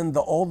person.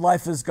 The old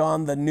life is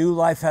gone, the new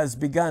life has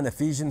begun.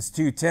 Ephesians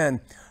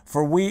 2:10.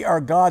 For we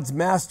are God's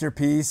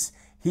masterpiece.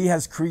 He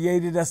has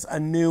created us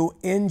anew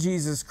in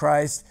Jesus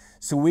Christ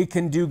so we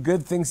can do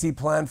good things he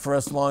planned for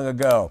us long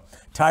ago.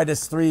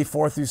 Titus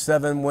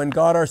 3:4-7. When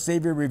God our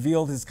Savior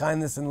revealed his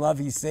kindness and love,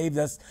 he saved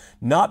us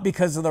not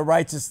because of the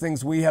righteous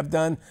things we have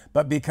done,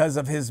 but because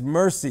of his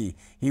mercy.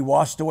 He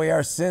washed away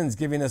our sins,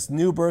 giving us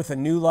new birth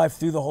and new life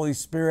through the Holy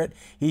Spirit.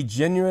 He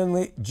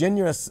generously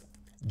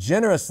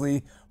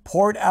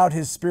poured out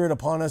his Spirit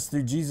upon us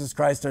through Jesus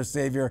Christ our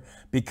Savior.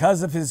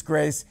 Because of his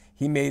grace,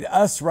 he made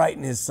us right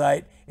in his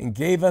sight and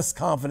gave us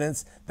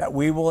confidence that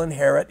we will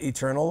inherit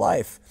eternal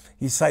life.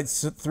 He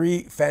cites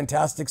 3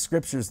 fantastic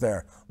scriptures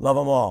there. Love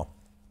them all.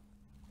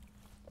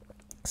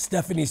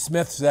 Stephanie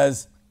Smith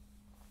says,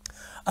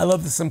 I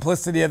love the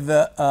simplicity of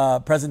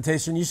the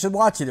presentation. You should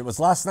watch it. It was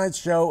last night's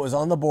show. It was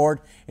on the board,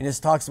 and it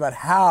talks about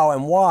how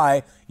and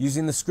why,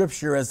 using the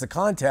scripture as the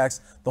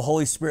context, the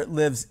Holy Spirit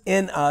lives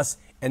in us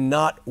and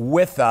not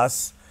with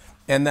us,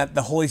 and that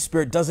the Holy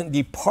Spirit doesn't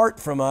depart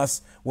from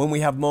us when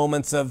we have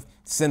moments of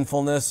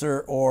sinfulness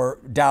or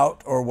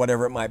doubt or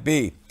whatever it might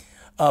be.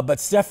 But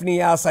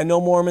Stephanie asks, I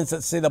know Mormons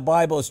that say the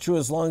Bible is true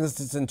as long as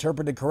it's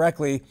interpreted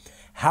correctly.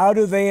 How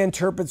do they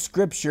interpret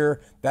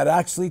scripture that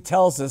actually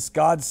tells us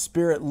God's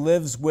Spirit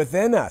lives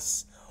within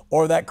us,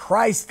 or that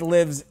Christ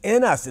lives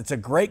in us? It's a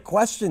great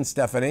question,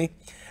 Stephanie.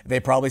 They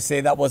probably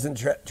say that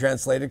wasn't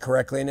translated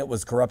correctly and it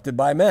was corrupted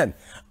by men.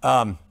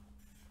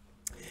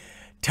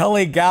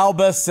 Tully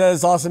Galba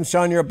says, awesome,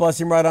 Shawn, you're a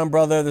blessing. Right on,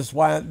 brother. This is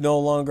why no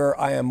longer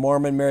I am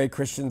Mormon. Mary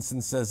Christensen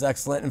says,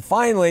 excellent. And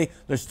finally,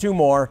 there's 2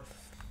 more.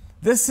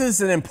 This is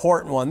an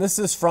important one. This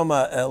is from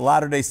a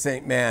Latter-day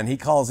Saint man. He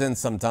calls in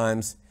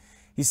sometimes.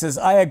 He says,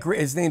 I agree.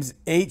 His name's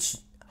H.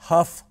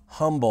 Huff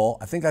Humble.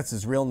 I think that's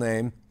his real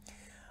name.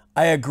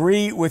 I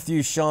agree with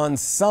you, Shawn,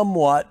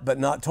 somewhat, but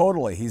not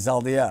totally. He's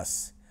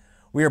LDS.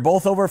 We are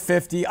both over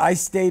 50. I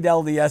stayed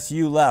LDS,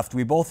 you left.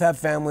 We both have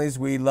families.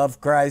 We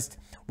love Christ.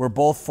 We're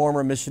both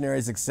former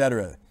missionaries,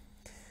 etc.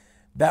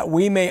 That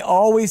we may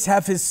always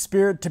have his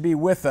spirit to be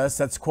with us.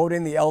 That's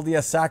quoting the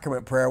LDS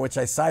sacrament prayer, which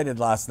I cited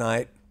last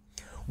night.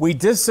 We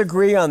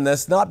disagree on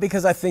this, not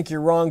because I think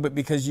you're wrong, but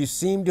because you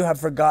seem to have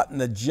forgotten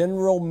the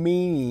general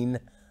meaning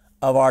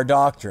of our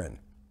doctrine.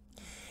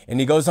 And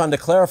he goes on to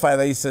clarify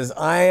that. He says,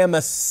 I am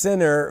a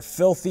sinner,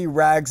 filthy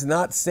rags,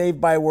 not saved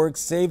by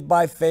works, saved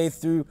by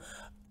faith through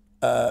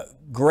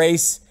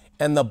grace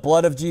and the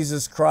blood of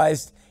Jesus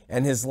Christ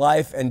and his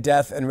life and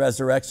death and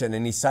resurrection.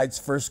 And he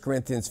cites 1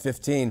 Corinthians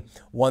 15,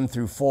 1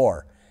 through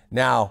 4.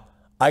 Now,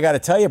 I got to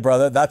tell you,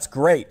 brother, that's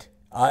great.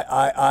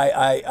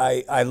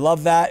 I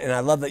love that, and I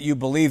love that you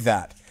believe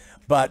that.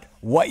 But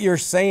what you're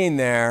saying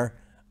there,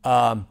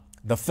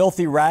 the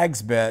filthy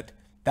rags bit,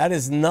 that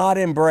is not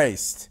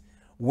embraced.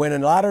 When a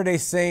Latter-day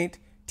Saint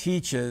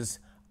teaches,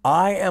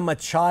 I am a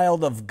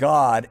child of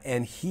God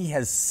and he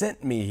has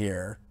sent me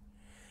here,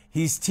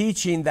 he's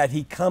teaching that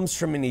he comes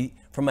from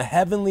a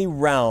heavenly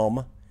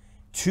realm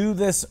to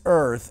this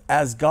earth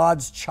as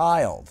God's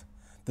child.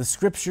 The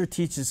scripture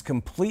teaches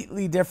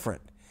completely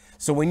different.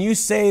 So when you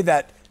say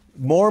that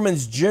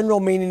Mormons' general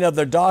meaning of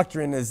their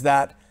doctrine is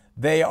that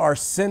they are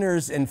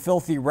sinners in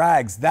filthy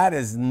rags, that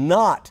is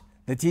not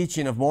the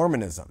teaching of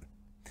Mormonism.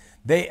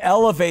 They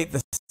elevate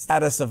the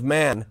status of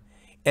man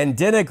and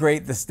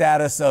denigrate the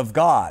status of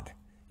God.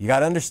 You got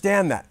to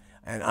understand that.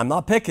 And I'm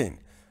not picking.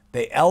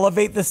 They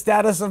elevate the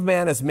status of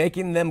man as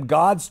making them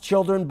God's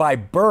children by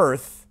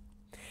birth,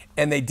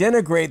 and they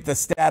denigrate the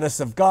status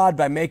of God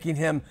by making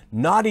him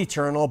not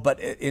eternal, but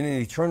in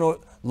an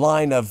eternal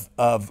line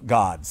of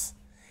gods.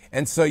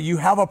 And so you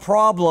have a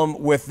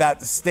problem with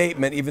that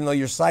statement, even though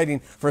you're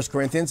citing 1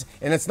 Corinthians.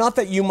 And it's not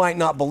that you might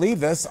not believe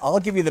this. I'll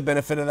give you the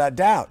benefit of that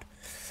doubt.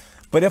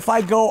 But if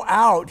I go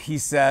out, he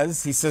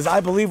says,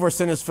 I believe we're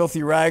sinners,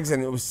 filthy rags,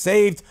 and it was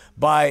saved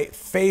by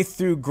faith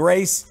through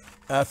grace,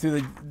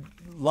 through the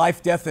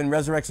life, death, and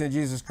resurrection of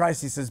Jesus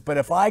Christ. He says, but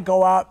if I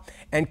go out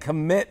and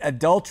commit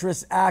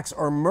adulterous acts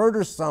or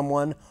murder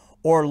someone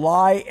or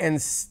lie and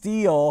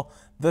steal,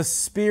 the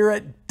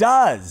Spirit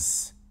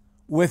does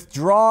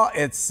withdraw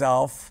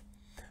itself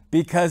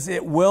because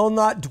it will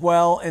not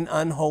dwell in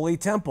unholy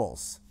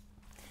temples.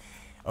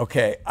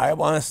 Okay, I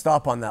want to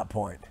stop on that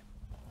point.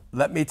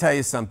 Let me tell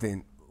you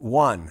something.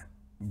 One,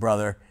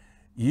 brother,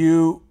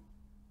 you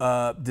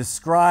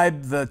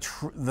describe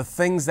the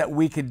things that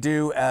we could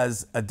do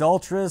as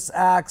adulterous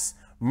acts,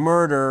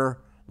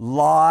 murder,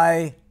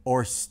 lie,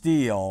 or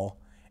steal,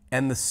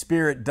 and the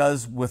Spirit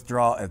does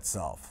withdraw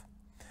itself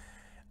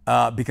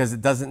because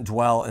it doesn't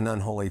dwell in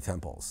unholy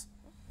temples.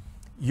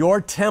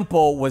 Your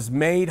temple was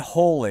made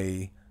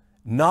holy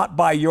not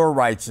by your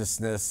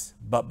righteousness,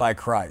 but by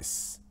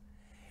Christ's.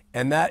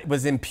 And that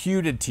was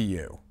imputed to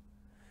you.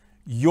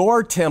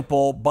 Your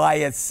temple by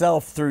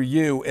itself through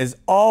you is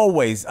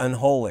always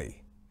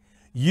unholy.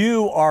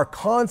 You are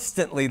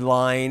constantly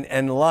lying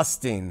and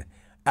lusting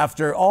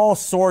after all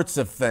sorts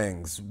of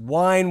things,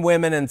 wine,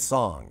 women, and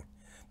song.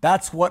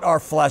 That's what our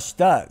flesh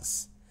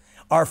does.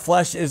 Our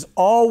flesh is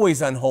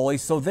always unholy,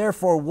 so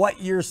therefore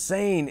what you're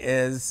saying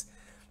is,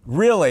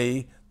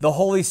 really, the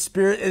Holy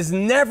Spirit is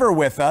never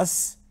with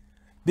us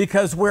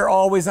because we're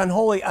always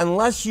unholy,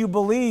 unless you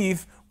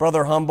believe,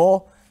 Brother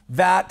Humble,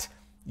 that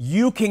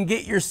you can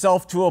get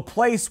yourself to a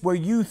place where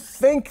you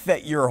think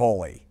that you're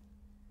holy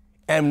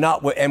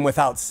and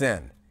without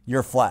sin,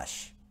 your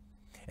flesh.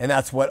 And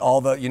that's what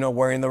all the,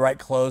 wearing the right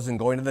clothes and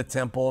going to the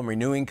temple and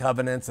renewing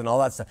covenants and all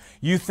that stuff.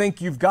 You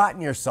think you've gotten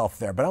yourself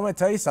there. But I'm going to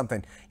tell you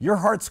something. Your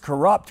heart's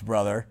corrupt,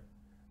 brother.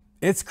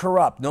 It's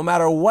corrupt. No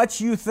matter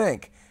what you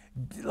think.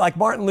 Like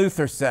Martin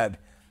Luther said,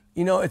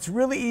 it's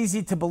really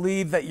easy to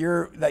believe that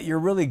you're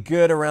really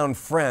good around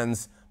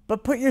friends,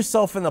 but put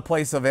yourself in the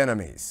place of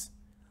enemies.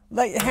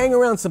 Hang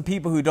around some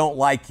people who don't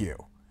like you,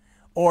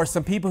 or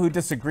some people who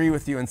disagree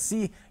with you, and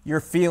see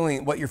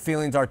what your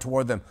feelings are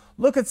toward them.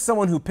 Look at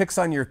someone who picks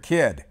on your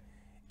kid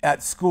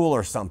at school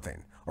or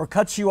something, or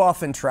cuts you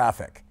off in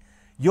traffic.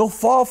 You'll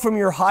fall from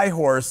your high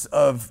horse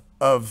of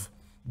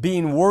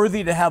being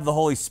worthy to have the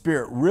Holy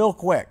Spirit real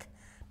quick,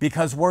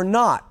 because we're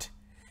not.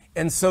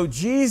 And so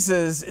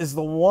Jesus is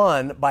the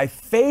one, by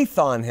faith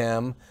on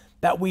him,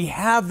 that we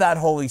have that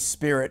Holy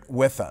Spirit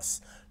with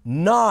us,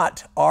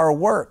 not our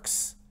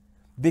works.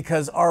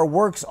 Because our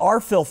works are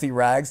filthy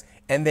rags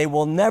and they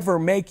will never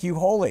make you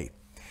holy.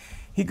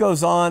 He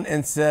goes on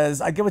and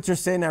says, I get what you're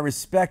saying, I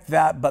respect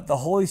that, but the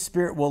Holy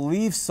Spirit will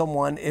leave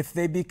someone if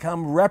they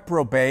become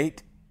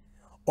reprobate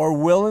or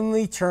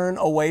willingly turn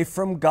away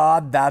from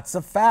God. That's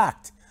a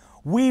fact.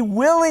 We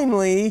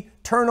willingly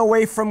turn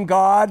away from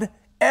God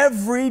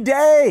every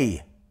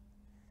day.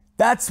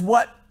 That's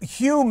what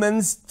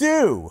humans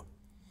do.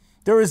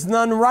 There is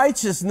none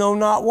righteous, no,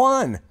 not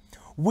one.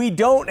 We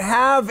don't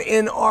have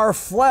in our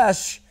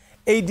flesh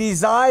a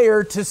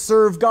desire to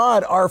serve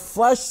God. Our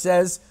flesh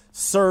says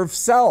serve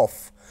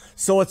self.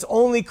 So it's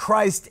only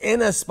Christ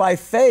in us by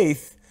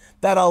faith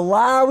that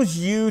allows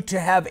you to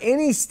have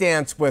any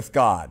stance with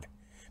God,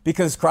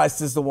 because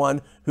Christ is the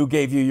one who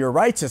gave you your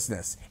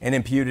righteousness and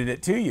imputed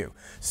it to you.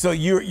 So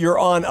you're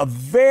on a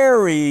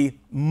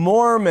very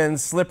Mormon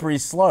slippery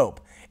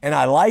slope. And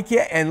I like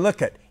it. And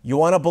look at, you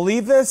want to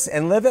believe this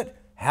and live it?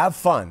 Have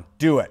fun.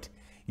 Do it.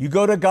 You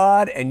go to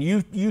God and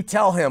you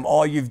tell him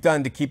all you've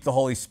done to keep the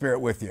Holy Spirit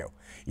with you,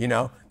 you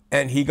know?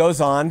 And he goes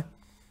on,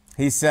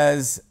 he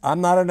says, I'm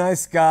not a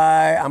nice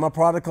guy. I'm a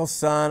prodigal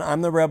son.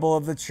 I'm the rebel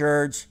of the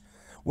church.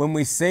 When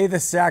we say the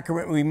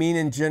sacrament, we mean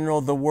in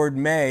general the word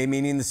may,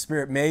 meaning the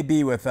Spirit may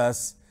be with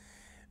us,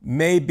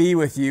 may be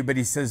with you. But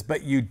he says,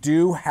 but you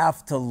do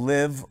have to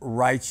live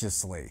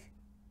righteously.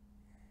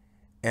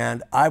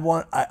 And I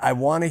want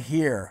to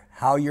hear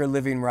how you're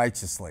living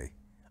righteously.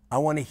 I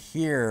want to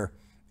hear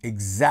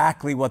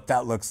exactly what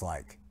that looks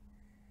like.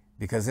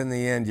 Because in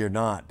the end, you're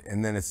not.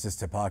 And then it's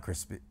just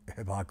hypocrisy.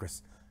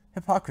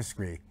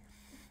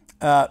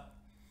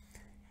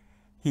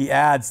 He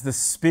adds, the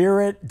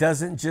Spirit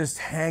doesn't just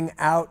hang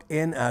out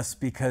in us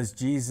because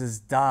Jesus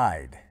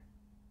died.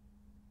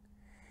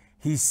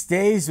 He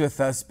stays with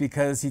us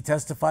because he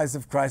testifies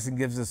of Christ and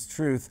gives us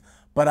truth.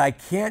 But I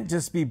can't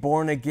just be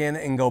born again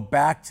and go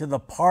back to the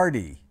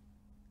party.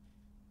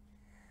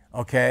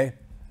 Okay?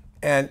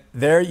 And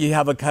there you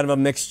have a kind of a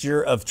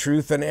mixture of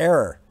truth and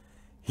error.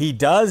 He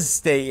does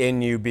stay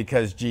in you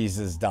because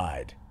Jesus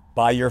died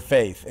by your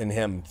faith in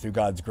him through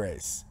God's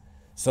grace.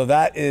 So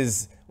that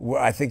is,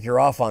 I think you're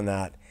off on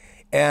that.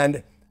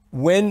 And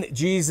when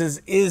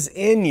Jesus is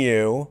in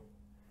you,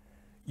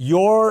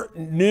 your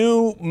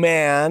new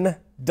man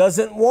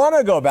doesn't want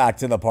to go back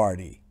to the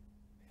party.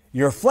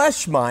 Your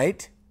flesh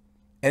might,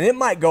 and it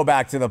might go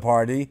back to the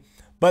party,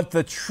 but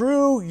the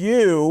true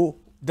you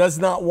does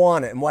not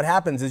want it. And what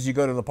happens is you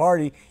go to the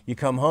party, you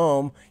come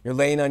home, you're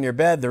laying on your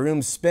bed, the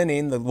room's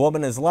spinning, the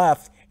woman has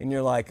left, and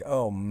you're like,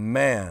 oh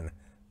man,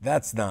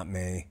 that's not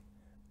me.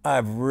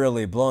 I've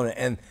really blown it.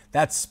 And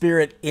that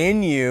spirit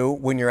in you,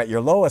 when you're at your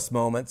lowest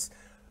moments,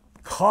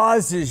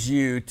 causes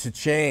you to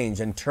change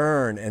and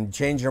turn and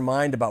change your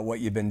mind about what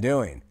you've been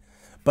doing.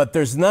 But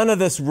there's none of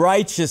this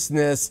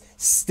righteousness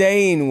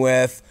staying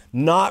with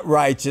not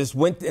righteous,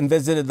 went and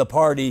visited the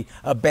party,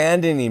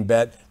 abandoning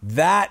bit.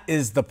 That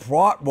is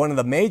one of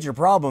the major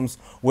problems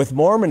with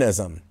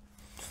Mormonism.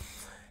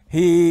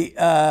 He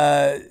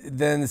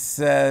then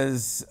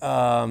says,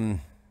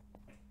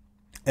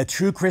 a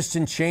true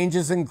Christian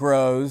changes and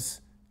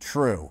grows,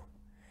 true,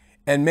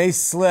 and may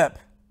slip,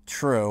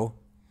 true,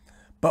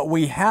 but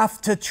we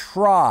have to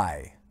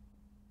try.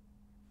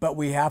 But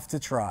we have to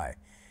try.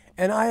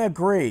 And I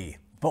agree,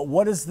 but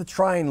what does the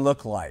trying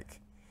look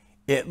like?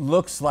 It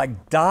looks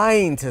like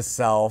dying to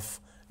self,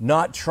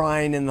 not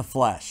trying in the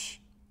flesh.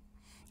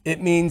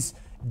 It means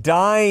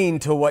dying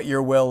to what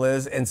your will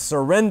is and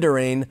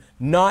surrendering,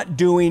 not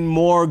doing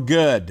more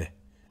good.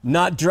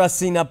 Not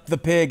dressing up the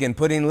pig and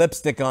putting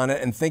lipstick on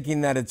it and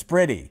thinking that it's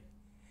pretty.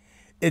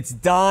 It's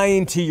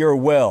dying to your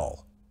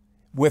will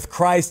with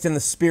Christ and the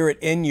Spirit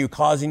in you,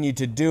 causing you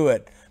to do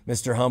it,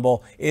 Mr.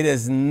 Humble. It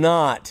is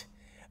not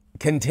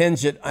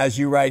contingent, as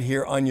you write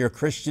here, on your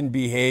Christian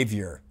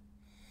behavior.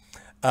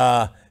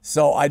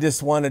 So I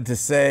just wanted to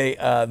say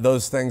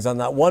those things on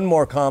that. One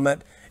more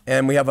comment,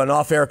 and we have an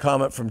off-air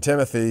comment from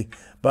Timothy,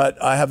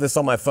 but I have this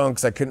on my phone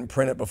because I couldn't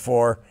print it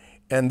before.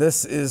 And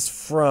this is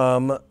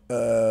from,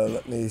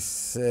 let me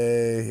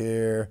say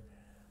here,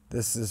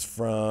 this is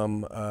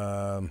from,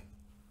 now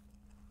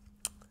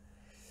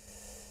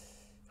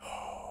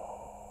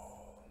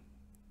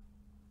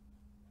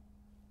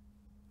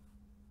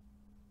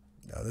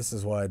this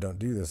is why I don't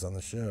do this on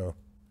the show.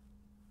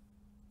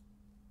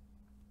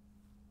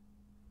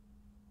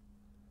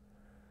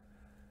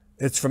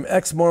 It's from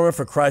Ex-Mormon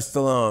for Christ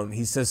Alone.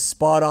 He says,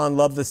 spot on,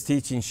 love this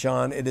teaching,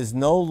 Shawn. It is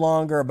no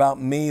longer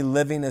about me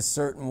living a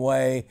certain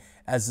way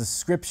as the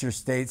scripture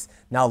states.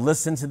 Now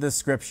listen to this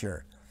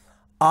scripture.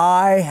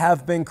 I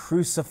have been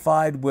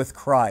crucified with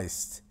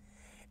Christ,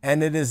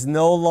 and it is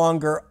no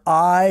longer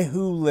I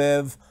who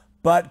live,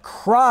 but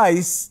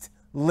Christ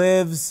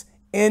lives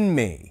in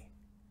me.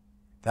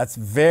 That's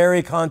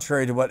very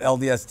contrary to what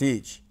LDS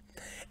teach.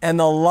 And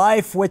the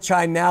life which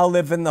I now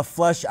live in the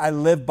flesh, I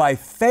live by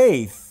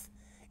faith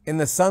in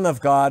the Son of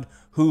God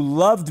who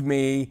loved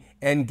me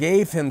and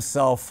gave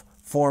himself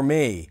for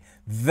me.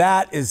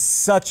 That is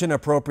such an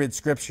appropriate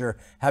scripture,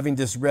 having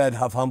just read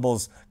Huff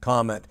Humble's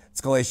comment. It's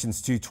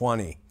Galatians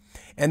 2:20.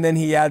 And then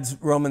he adds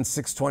Romans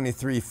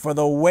 6:23. For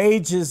the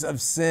wages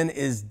of sin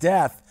is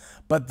death,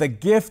 but the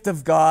gift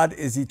of God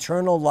is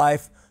eternal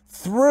life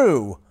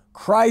through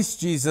Christ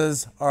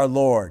Jesus our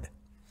Lord.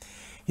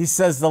 He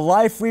says the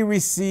life we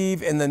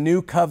receive in the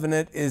new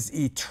covenant is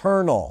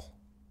eternal.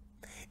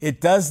 It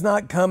does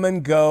not come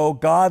and go.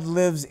 God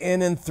lives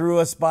in and through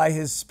us by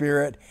his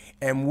Spirit,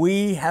 and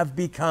we have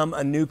become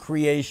a new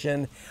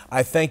creation.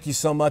 I thank you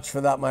so much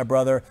for that, my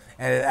brother.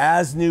 And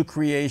as new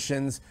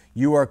creations,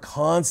 you are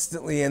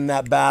constantly in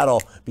that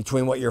battle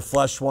between what your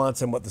flesh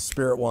wants and what the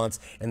Spirit wants.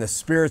 And the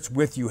Spirit's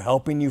with you,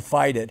 helping you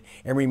fight it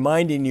and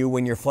reminding you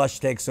when your flesh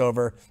takes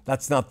over,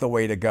 that's not the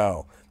way to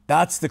go.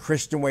 That's the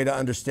Christian way to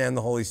understand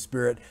the Holy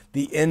Spirit,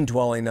 the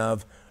indwelling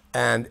of,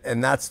 and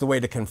that's the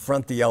way to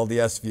confront the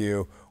LDS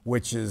view,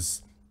 which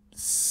is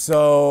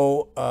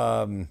so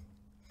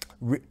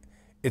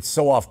it's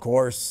so off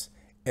course,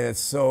 and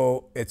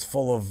it's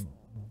full of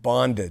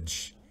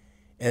bondage,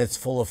 and it's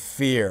full of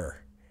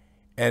fear,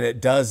 and it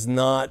does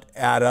not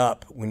add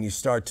up when you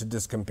start to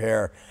just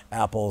compare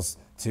apples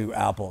to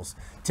apples.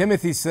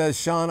 Timothy says,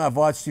 Shawn, I've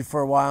watched you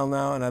for a while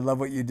now, and I love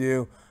what you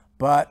do,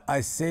 but I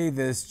say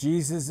this: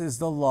 Jesus is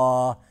the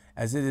law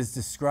as it is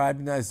described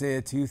in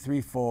Isaiah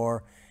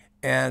 2:3-4,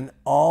 and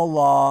all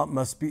law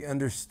must be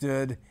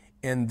understood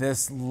in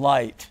this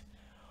light.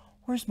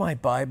 Where's my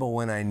Bible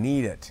when I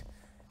need it?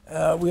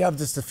 We have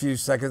just a few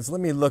seconds.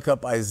 Let me look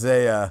up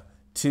Isaiah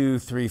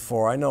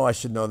 2:3-4. I know I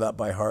should know that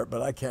by heart,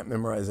 but I can't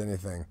memorize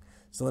anything.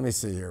 So let me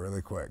see here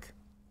really quick.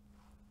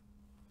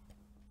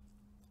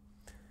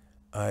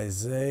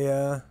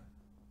 Isaiah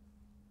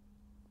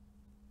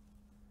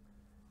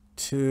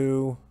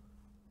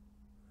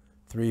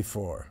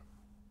 2:3-4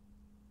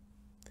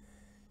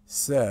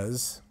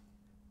 says,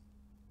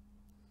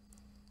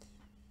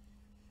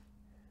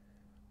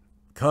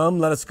 come,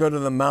 let us go to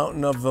the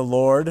mountain of the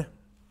Lord,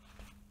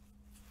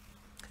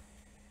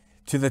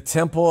 to the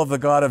temple of the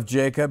God of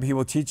Jacob. He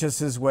will teach us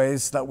his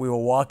ways so that we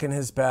will walk in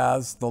his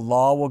paths. The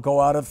law will go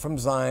out from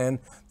Zion,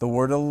 the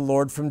word of the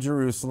Lord from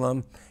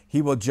Jerusalem.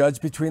 He will judge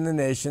between the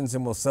nations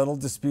and will settle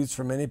disputes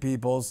for many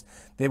peoples.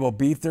 They will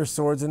beat their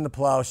swords into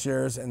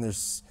plowshares and their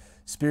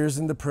spears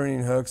into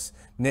pruning hooks.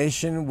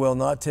 Nation will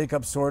not take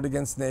up sword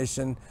against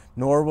nation,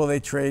 nor will they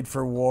trade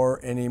for war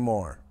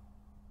anymore.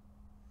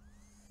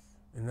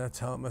 And that's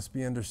how it must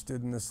be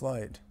understood in this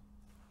light.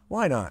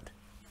 Why not?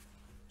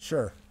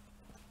 Sure.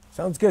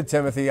 Sounds good,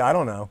 Timothy. I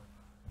don't know.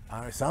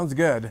 Sounds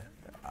good.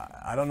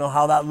 I don't know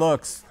how that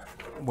looks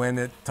when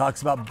it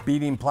talks about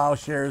beating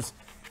plowshares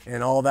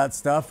and all that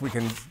stuff. We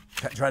can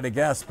try to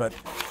guess, but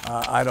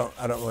I don't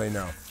really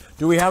know.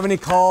 Do we have any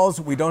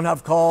calls? We don't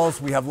have calls.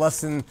 We have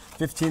less than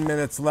 15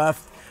 minutes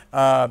left.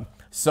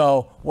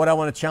 So what I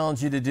want to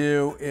challenge you to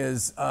do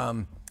is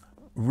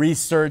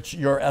research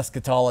your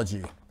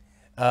eschatology.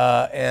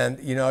 And,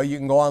 you know, you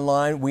can go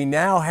online. We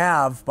now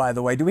have, by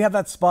the way, do we have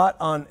that spot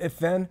on If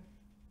Then?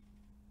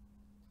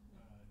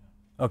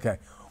 Okay.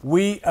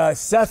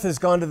 Seth has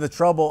gone to the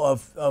trouble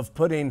of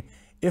putting,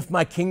 if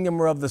my kingdom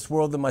were of this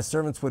world, then my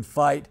servants would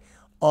fight,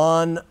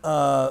 on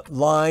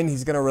line.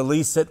 He's going to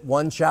release it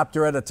one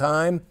chapter at a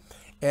time.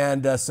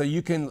 And so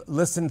you can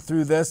listen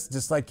through this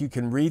just like you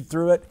can read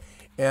through it.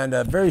 And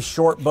a very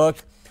short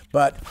book,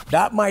 but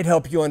that might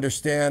help you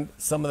understand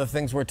some of the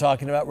things we're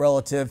talking about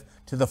relative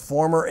to the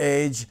former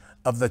age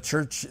of the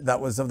church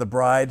that was of the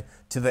bride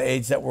to the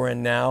age that we're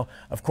in now.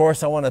 Of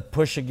course, I want to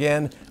push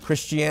again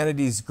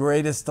Christianity's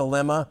Greatest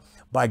Dilemma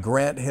by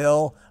Grant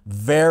Hill.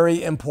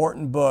 Very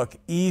important book,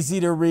 easy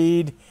to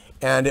read,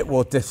 and it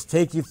will just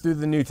take you through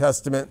the New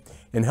Testament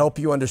and help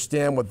you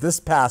understand what this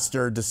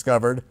pastor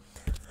discovered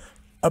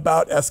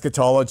about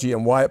eschatology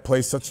and why it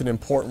plays such an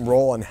important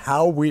role in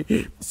how we,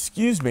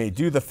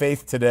 do the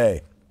faith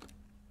today.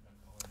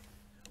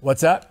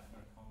 What's that?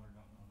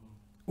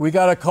 We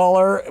got a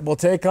caller. We'll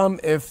take them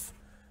if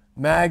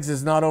Mags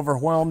is not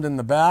overwhelmed in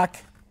the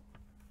back.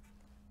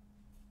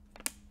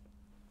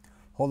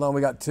 Hold on,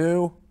 we got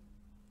two.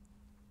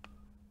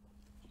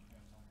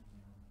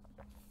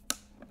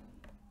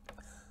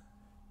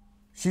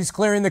 She's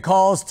clearing the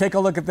calls. Take a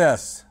look at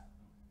this.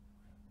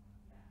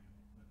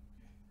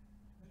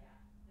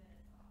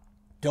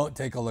 Don't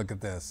take a look at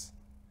this.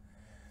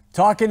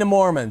 Talking to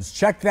Mormons.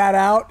 Check that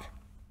out.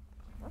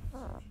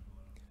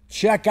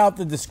 Check out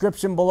the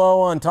description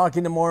below on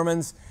Talking to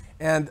Mormons.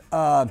 And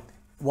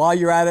while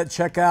you're at it,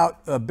 check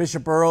out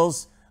Bishop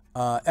Earl's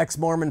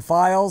Ex-Mormon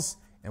Files.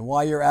 And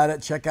while you're at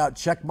it, check out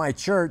Check My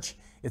Church.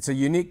 It's a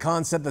unique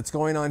concept that's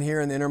going on here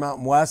in the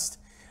Intermountain West.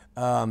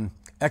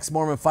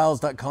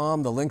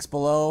 Exmormonfiles.com. The link's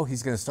below.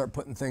 He's going to start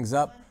putting things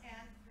up.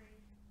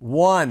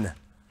 One.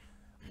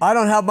 I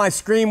don't have my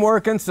screen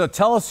working, so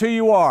tell us who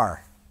you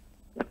are.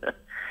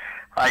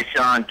 Hi,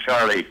 Shawn.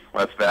 Charlie,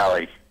 West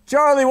Valley.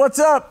 Charlie, what's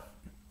up?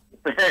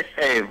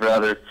 Hey,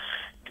 brother.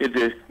 Good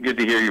to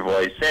hear your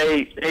voice.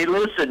 Hey,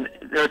 listen.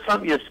 There's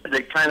something you said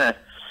that kind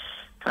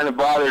of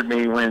bothered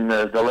me when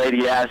the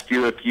lady asked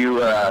you if you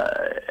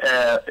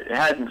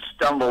hadn't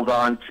stumbled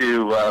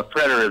onto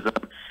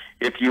preterism,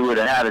 if you would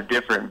have had a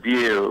different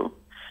view.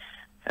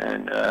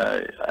 And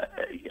I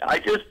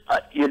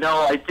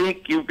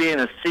think you being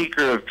a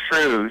seeker of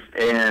truth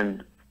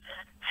and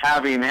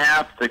having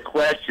half the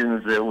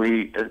questions that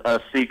we,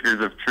 seekers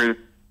of truth,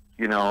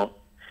 we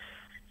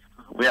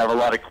have a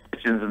lot of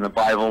questions in the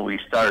Bible. We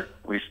start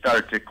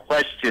to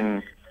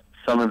question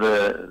some of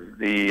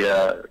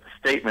the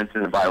statements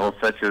in the Bible,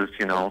 such as,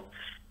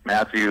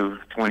 Matthew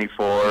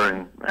 24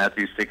 and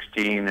Matthew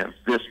 16 of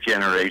this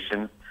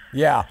generation.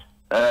 Yeah.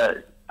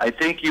 I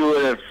think you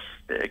would have,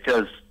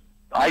 because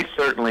I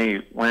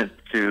certainly went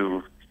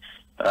to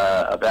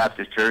a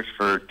Baptist church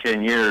for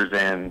 10 years,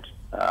 and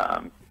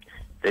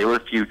they were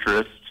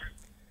futurists.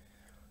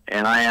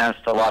 and I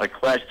asked a lot of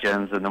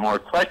questions, and the more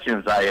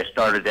questions I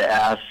started to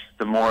ask,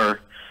 the more,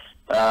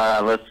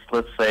 let's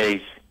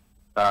say,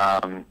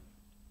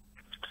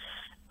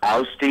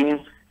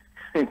 ousting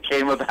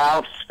came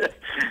about.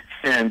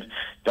 And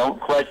don't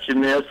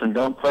question this and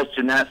don't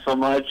question that so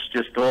much.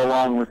 Just go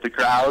along with the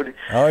crowd.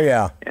 Oh,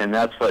 yeah. And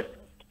that's what.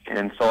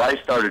 And so I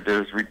started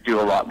to do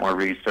a lot more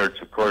research.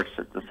 Of course,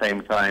 at the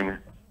same time,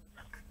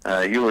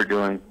 you were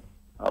doing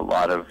a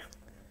lot of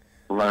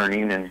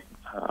learning. And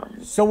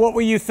so what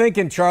were you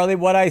thinking, Charlie?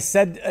 What I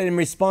said in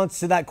response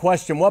to that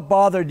question, what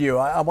bothered you?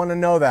 I want to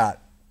know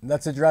that.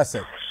 Let's address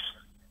it.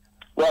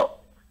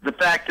 Well, the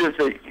fact is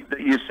that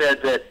you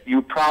said that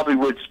you probably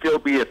would still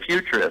be a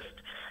futurist,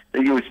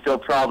 that you would still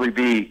probably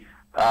be,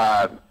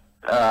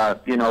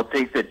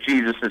 think that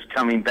Jesus is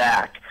coming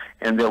back,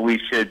 and that we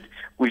should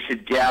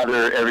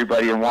gather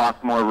everybody and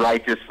walk more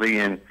righteously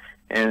and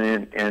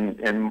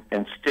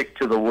stick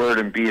to the word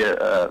and be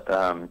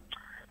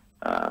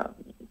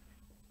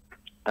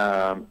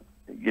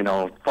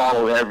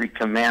follow every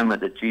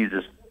commandment that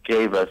Jesus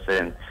gave us.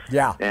 And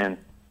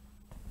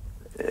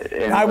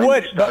I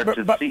would.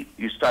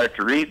 You start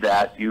to read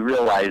that, you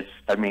realize.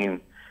 I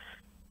mean,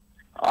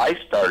 I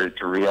started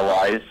to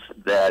realize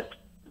that,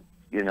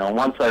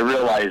 once I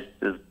realized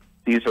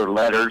these are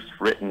letters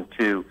written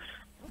to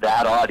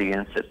that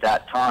audience at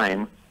that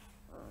time.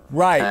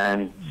 Right.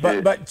 And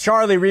but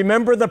Charlie,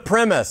 remember the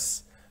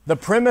premise. The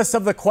premise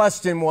of the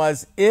question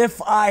was,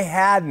 if I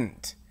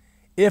had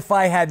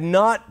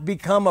not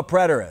become a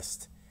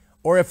preterist,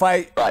 or if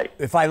I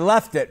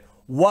left it,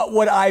 what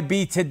would I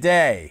be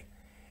today?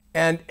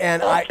 And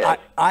okay.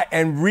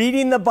 And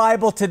reading the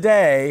Bible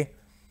today,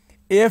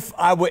 if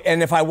I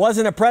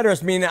wasn't a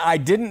preterist, meaning I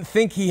didn't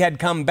think he had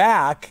come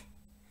back,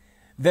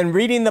 then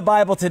reading the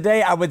Bible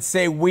today, I would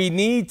say we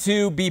need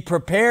to be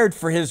prepared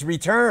for his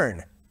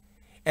return.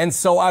 And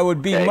so I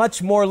would be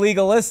much more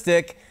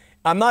legalistic.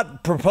 I'm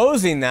not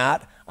proposing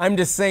that. I'm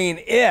just saying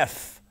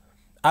if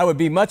I would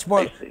be much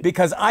more,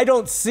 because I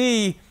don't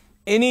see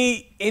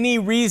any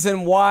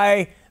reason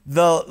why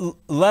the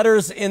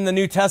letters in the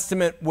New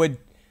Testament would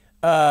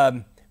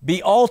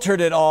be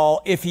altered at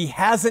all if he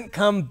hasn't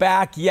come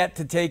back yet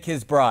to take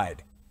his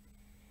bride.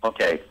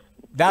 Okay.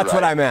 That's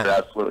what I meant. You're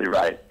absolutely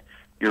right.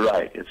 You're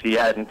right. If he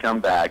hadn't come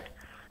back,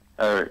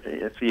 or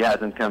if he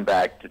hasn't come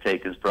back to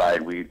take his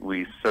bride,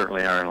 we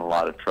certainly are in a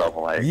lot of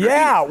trouble. I agree.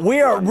 Yeah,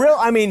 we are real.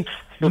 I mean,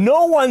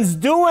 no one's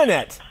doing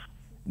it.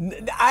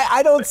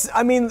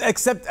 I mean,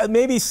 except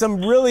maybe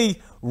some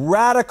really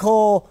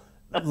radical,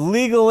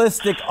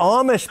 legalistic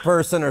Amish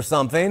person or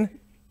something.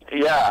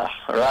 Yeah,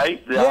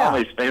 right? The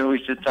Amish, maybe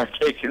we should start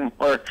taking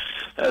more,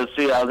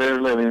 see how they're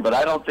living. But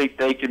I don't think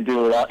they can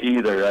do it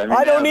either. I mean,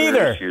 I don't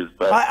either.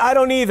 I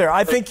don't either.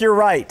 I think you're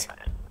right.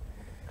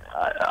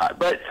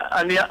 But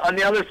on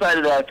the other side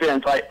of that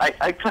fence,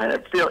 I kind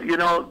of feel,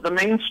 the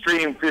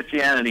mainstream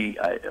Christianity,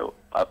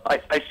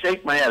 I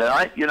shake my head. And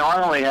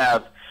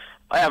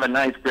I have a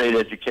ninth grade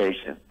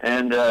education,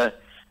 and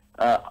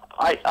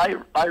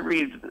I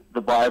read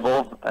the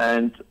Bible,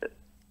 and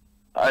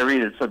I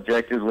read it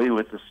subjectively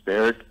with the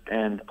Spirit,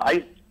 and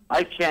I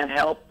can't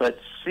help but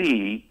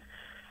see,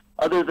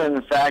 other than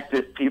the fact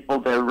that people,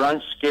 they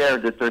run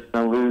scared that they're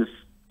going to lose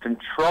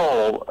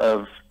control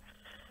of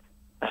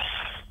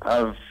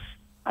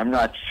I'm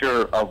not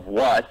sure of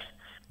what,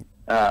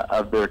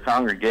 of their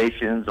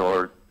congregations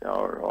or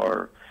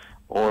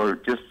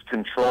just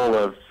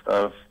control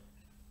of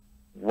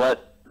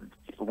what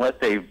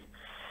they've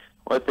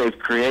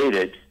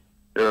created.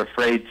 They're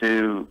afraid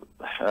to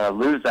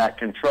lose that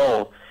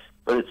control,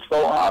 but it's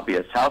so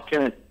obvious. How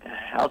can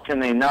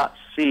they not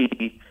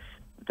see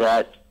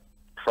that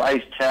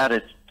Christ had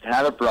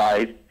a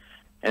bride?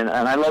 And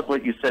I love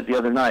what you said the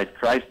other night.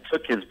 Christ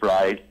took his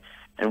bride,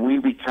 and we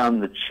become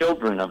the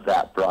children of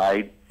that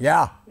bride.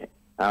 Yeah.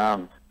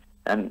 And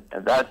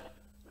that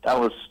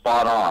was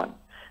spot on.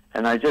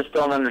 And I just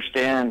don't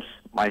understand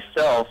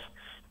myself.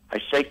 I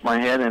shake my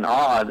head in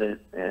awe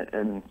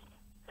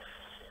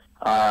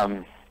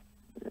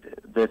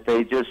that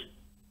they just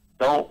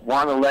don't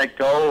want to let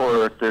go,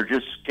 or if they're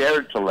just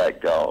scared to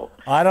let go.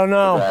 I don't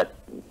know. That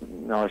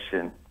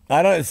notion.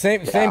 I don't.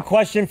 Same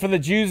question for the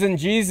Jews in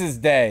Jesus'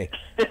 day.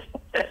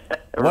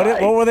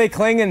 Right. What were they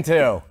clinging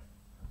to?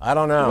 I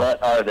don't know.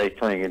 What are they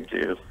clinging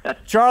to?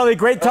 Charlie,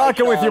 great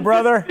talking with you,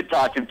 brother. Good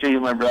talking to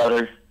you, my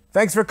brother.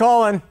 Thanks for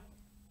calling.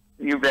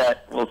 You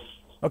bet.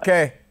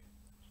 Okay.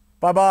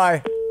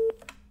 Bye-bye.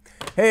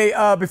 Hey,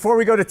 before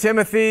we go to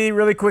Timothy,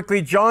 really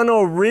quickly, John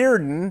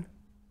O'Riordan,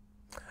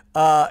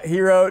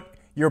 he wrote,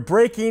 "You're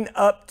breaking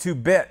up to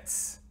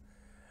bits.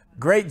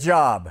 Great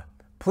job.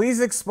 Please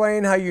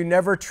explain how you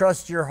never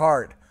trust your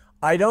heart.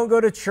 I don't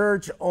go to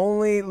church,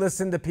 only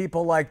listen to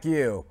people like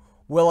you.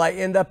 Will I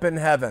end up in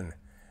heaven?"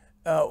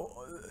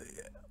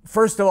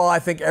 First of all, I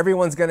think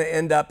everyone's going to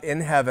end up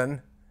in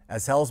heaven,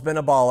 as hell's been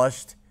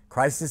abolished.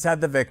 Christ has had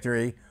the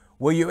victory.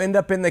 Will you end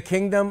up in the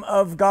kingdom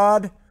of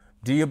God?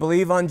 Do you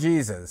believe on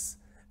Jesus?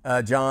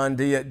 John,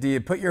 do you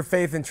put your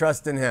faith and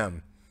trust in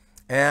him?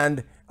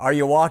 And are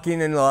you walking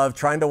in love,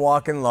 trying to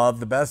walk in love?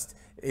 The best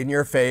in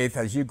your faith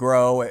as you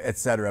grow,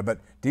 etc. But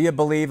do you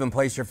believe and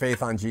place your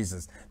faith on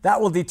Jesus?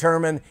 That will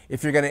determine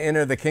if you're going to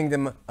enter the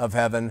kingdom of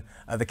heaven,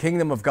 the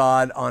kingdom of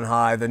God on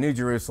high, the New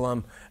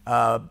Jerusalem.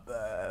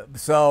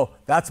 So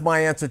that's my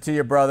answer to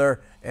you,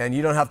 brother. And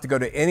you don't have to go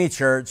to any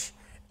church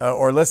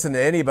or listen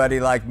to anybody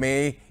like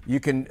me. You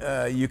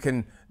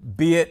can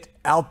be it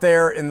out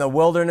there in the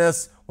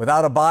wilderness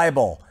without a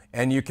Bible,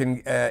 and you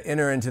can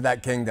enter into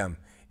that kingdom.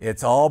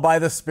 It's all by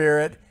the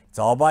Spirit. It's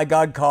all by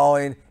God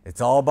calling.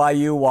 It's all by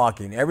you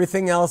walking.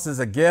 Everything else is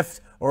a gift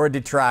or a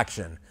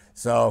detraction.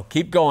 So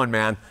keep going,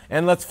 man.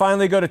 And let's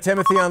finally go to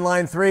Timothy on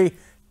line 3.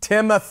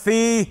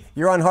 Timothy,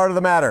 you're on Heart of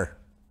the Matter.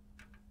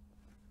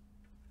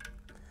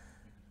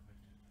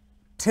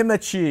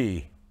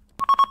 Timothy.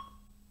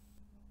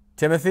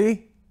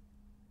 Timothy?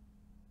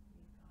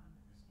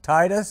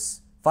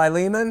 Titus?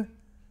 Philemon?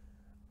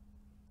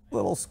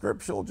 Little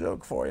scriptural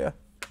joke for you.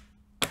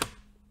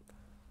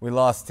 We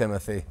lost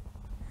Timothy.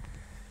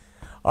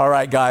 All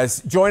right,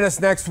 guys, join us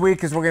next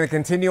week as we're going to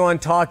continue on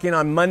talking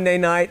on Monday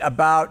night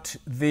about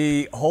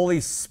the Holy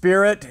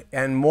Spirit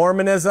and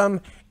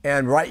Mormonism.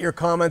 And write your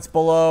comments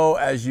below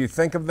as you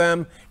think of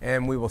them.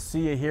 And we will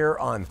see you here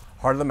on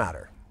Heart of the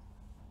Matter.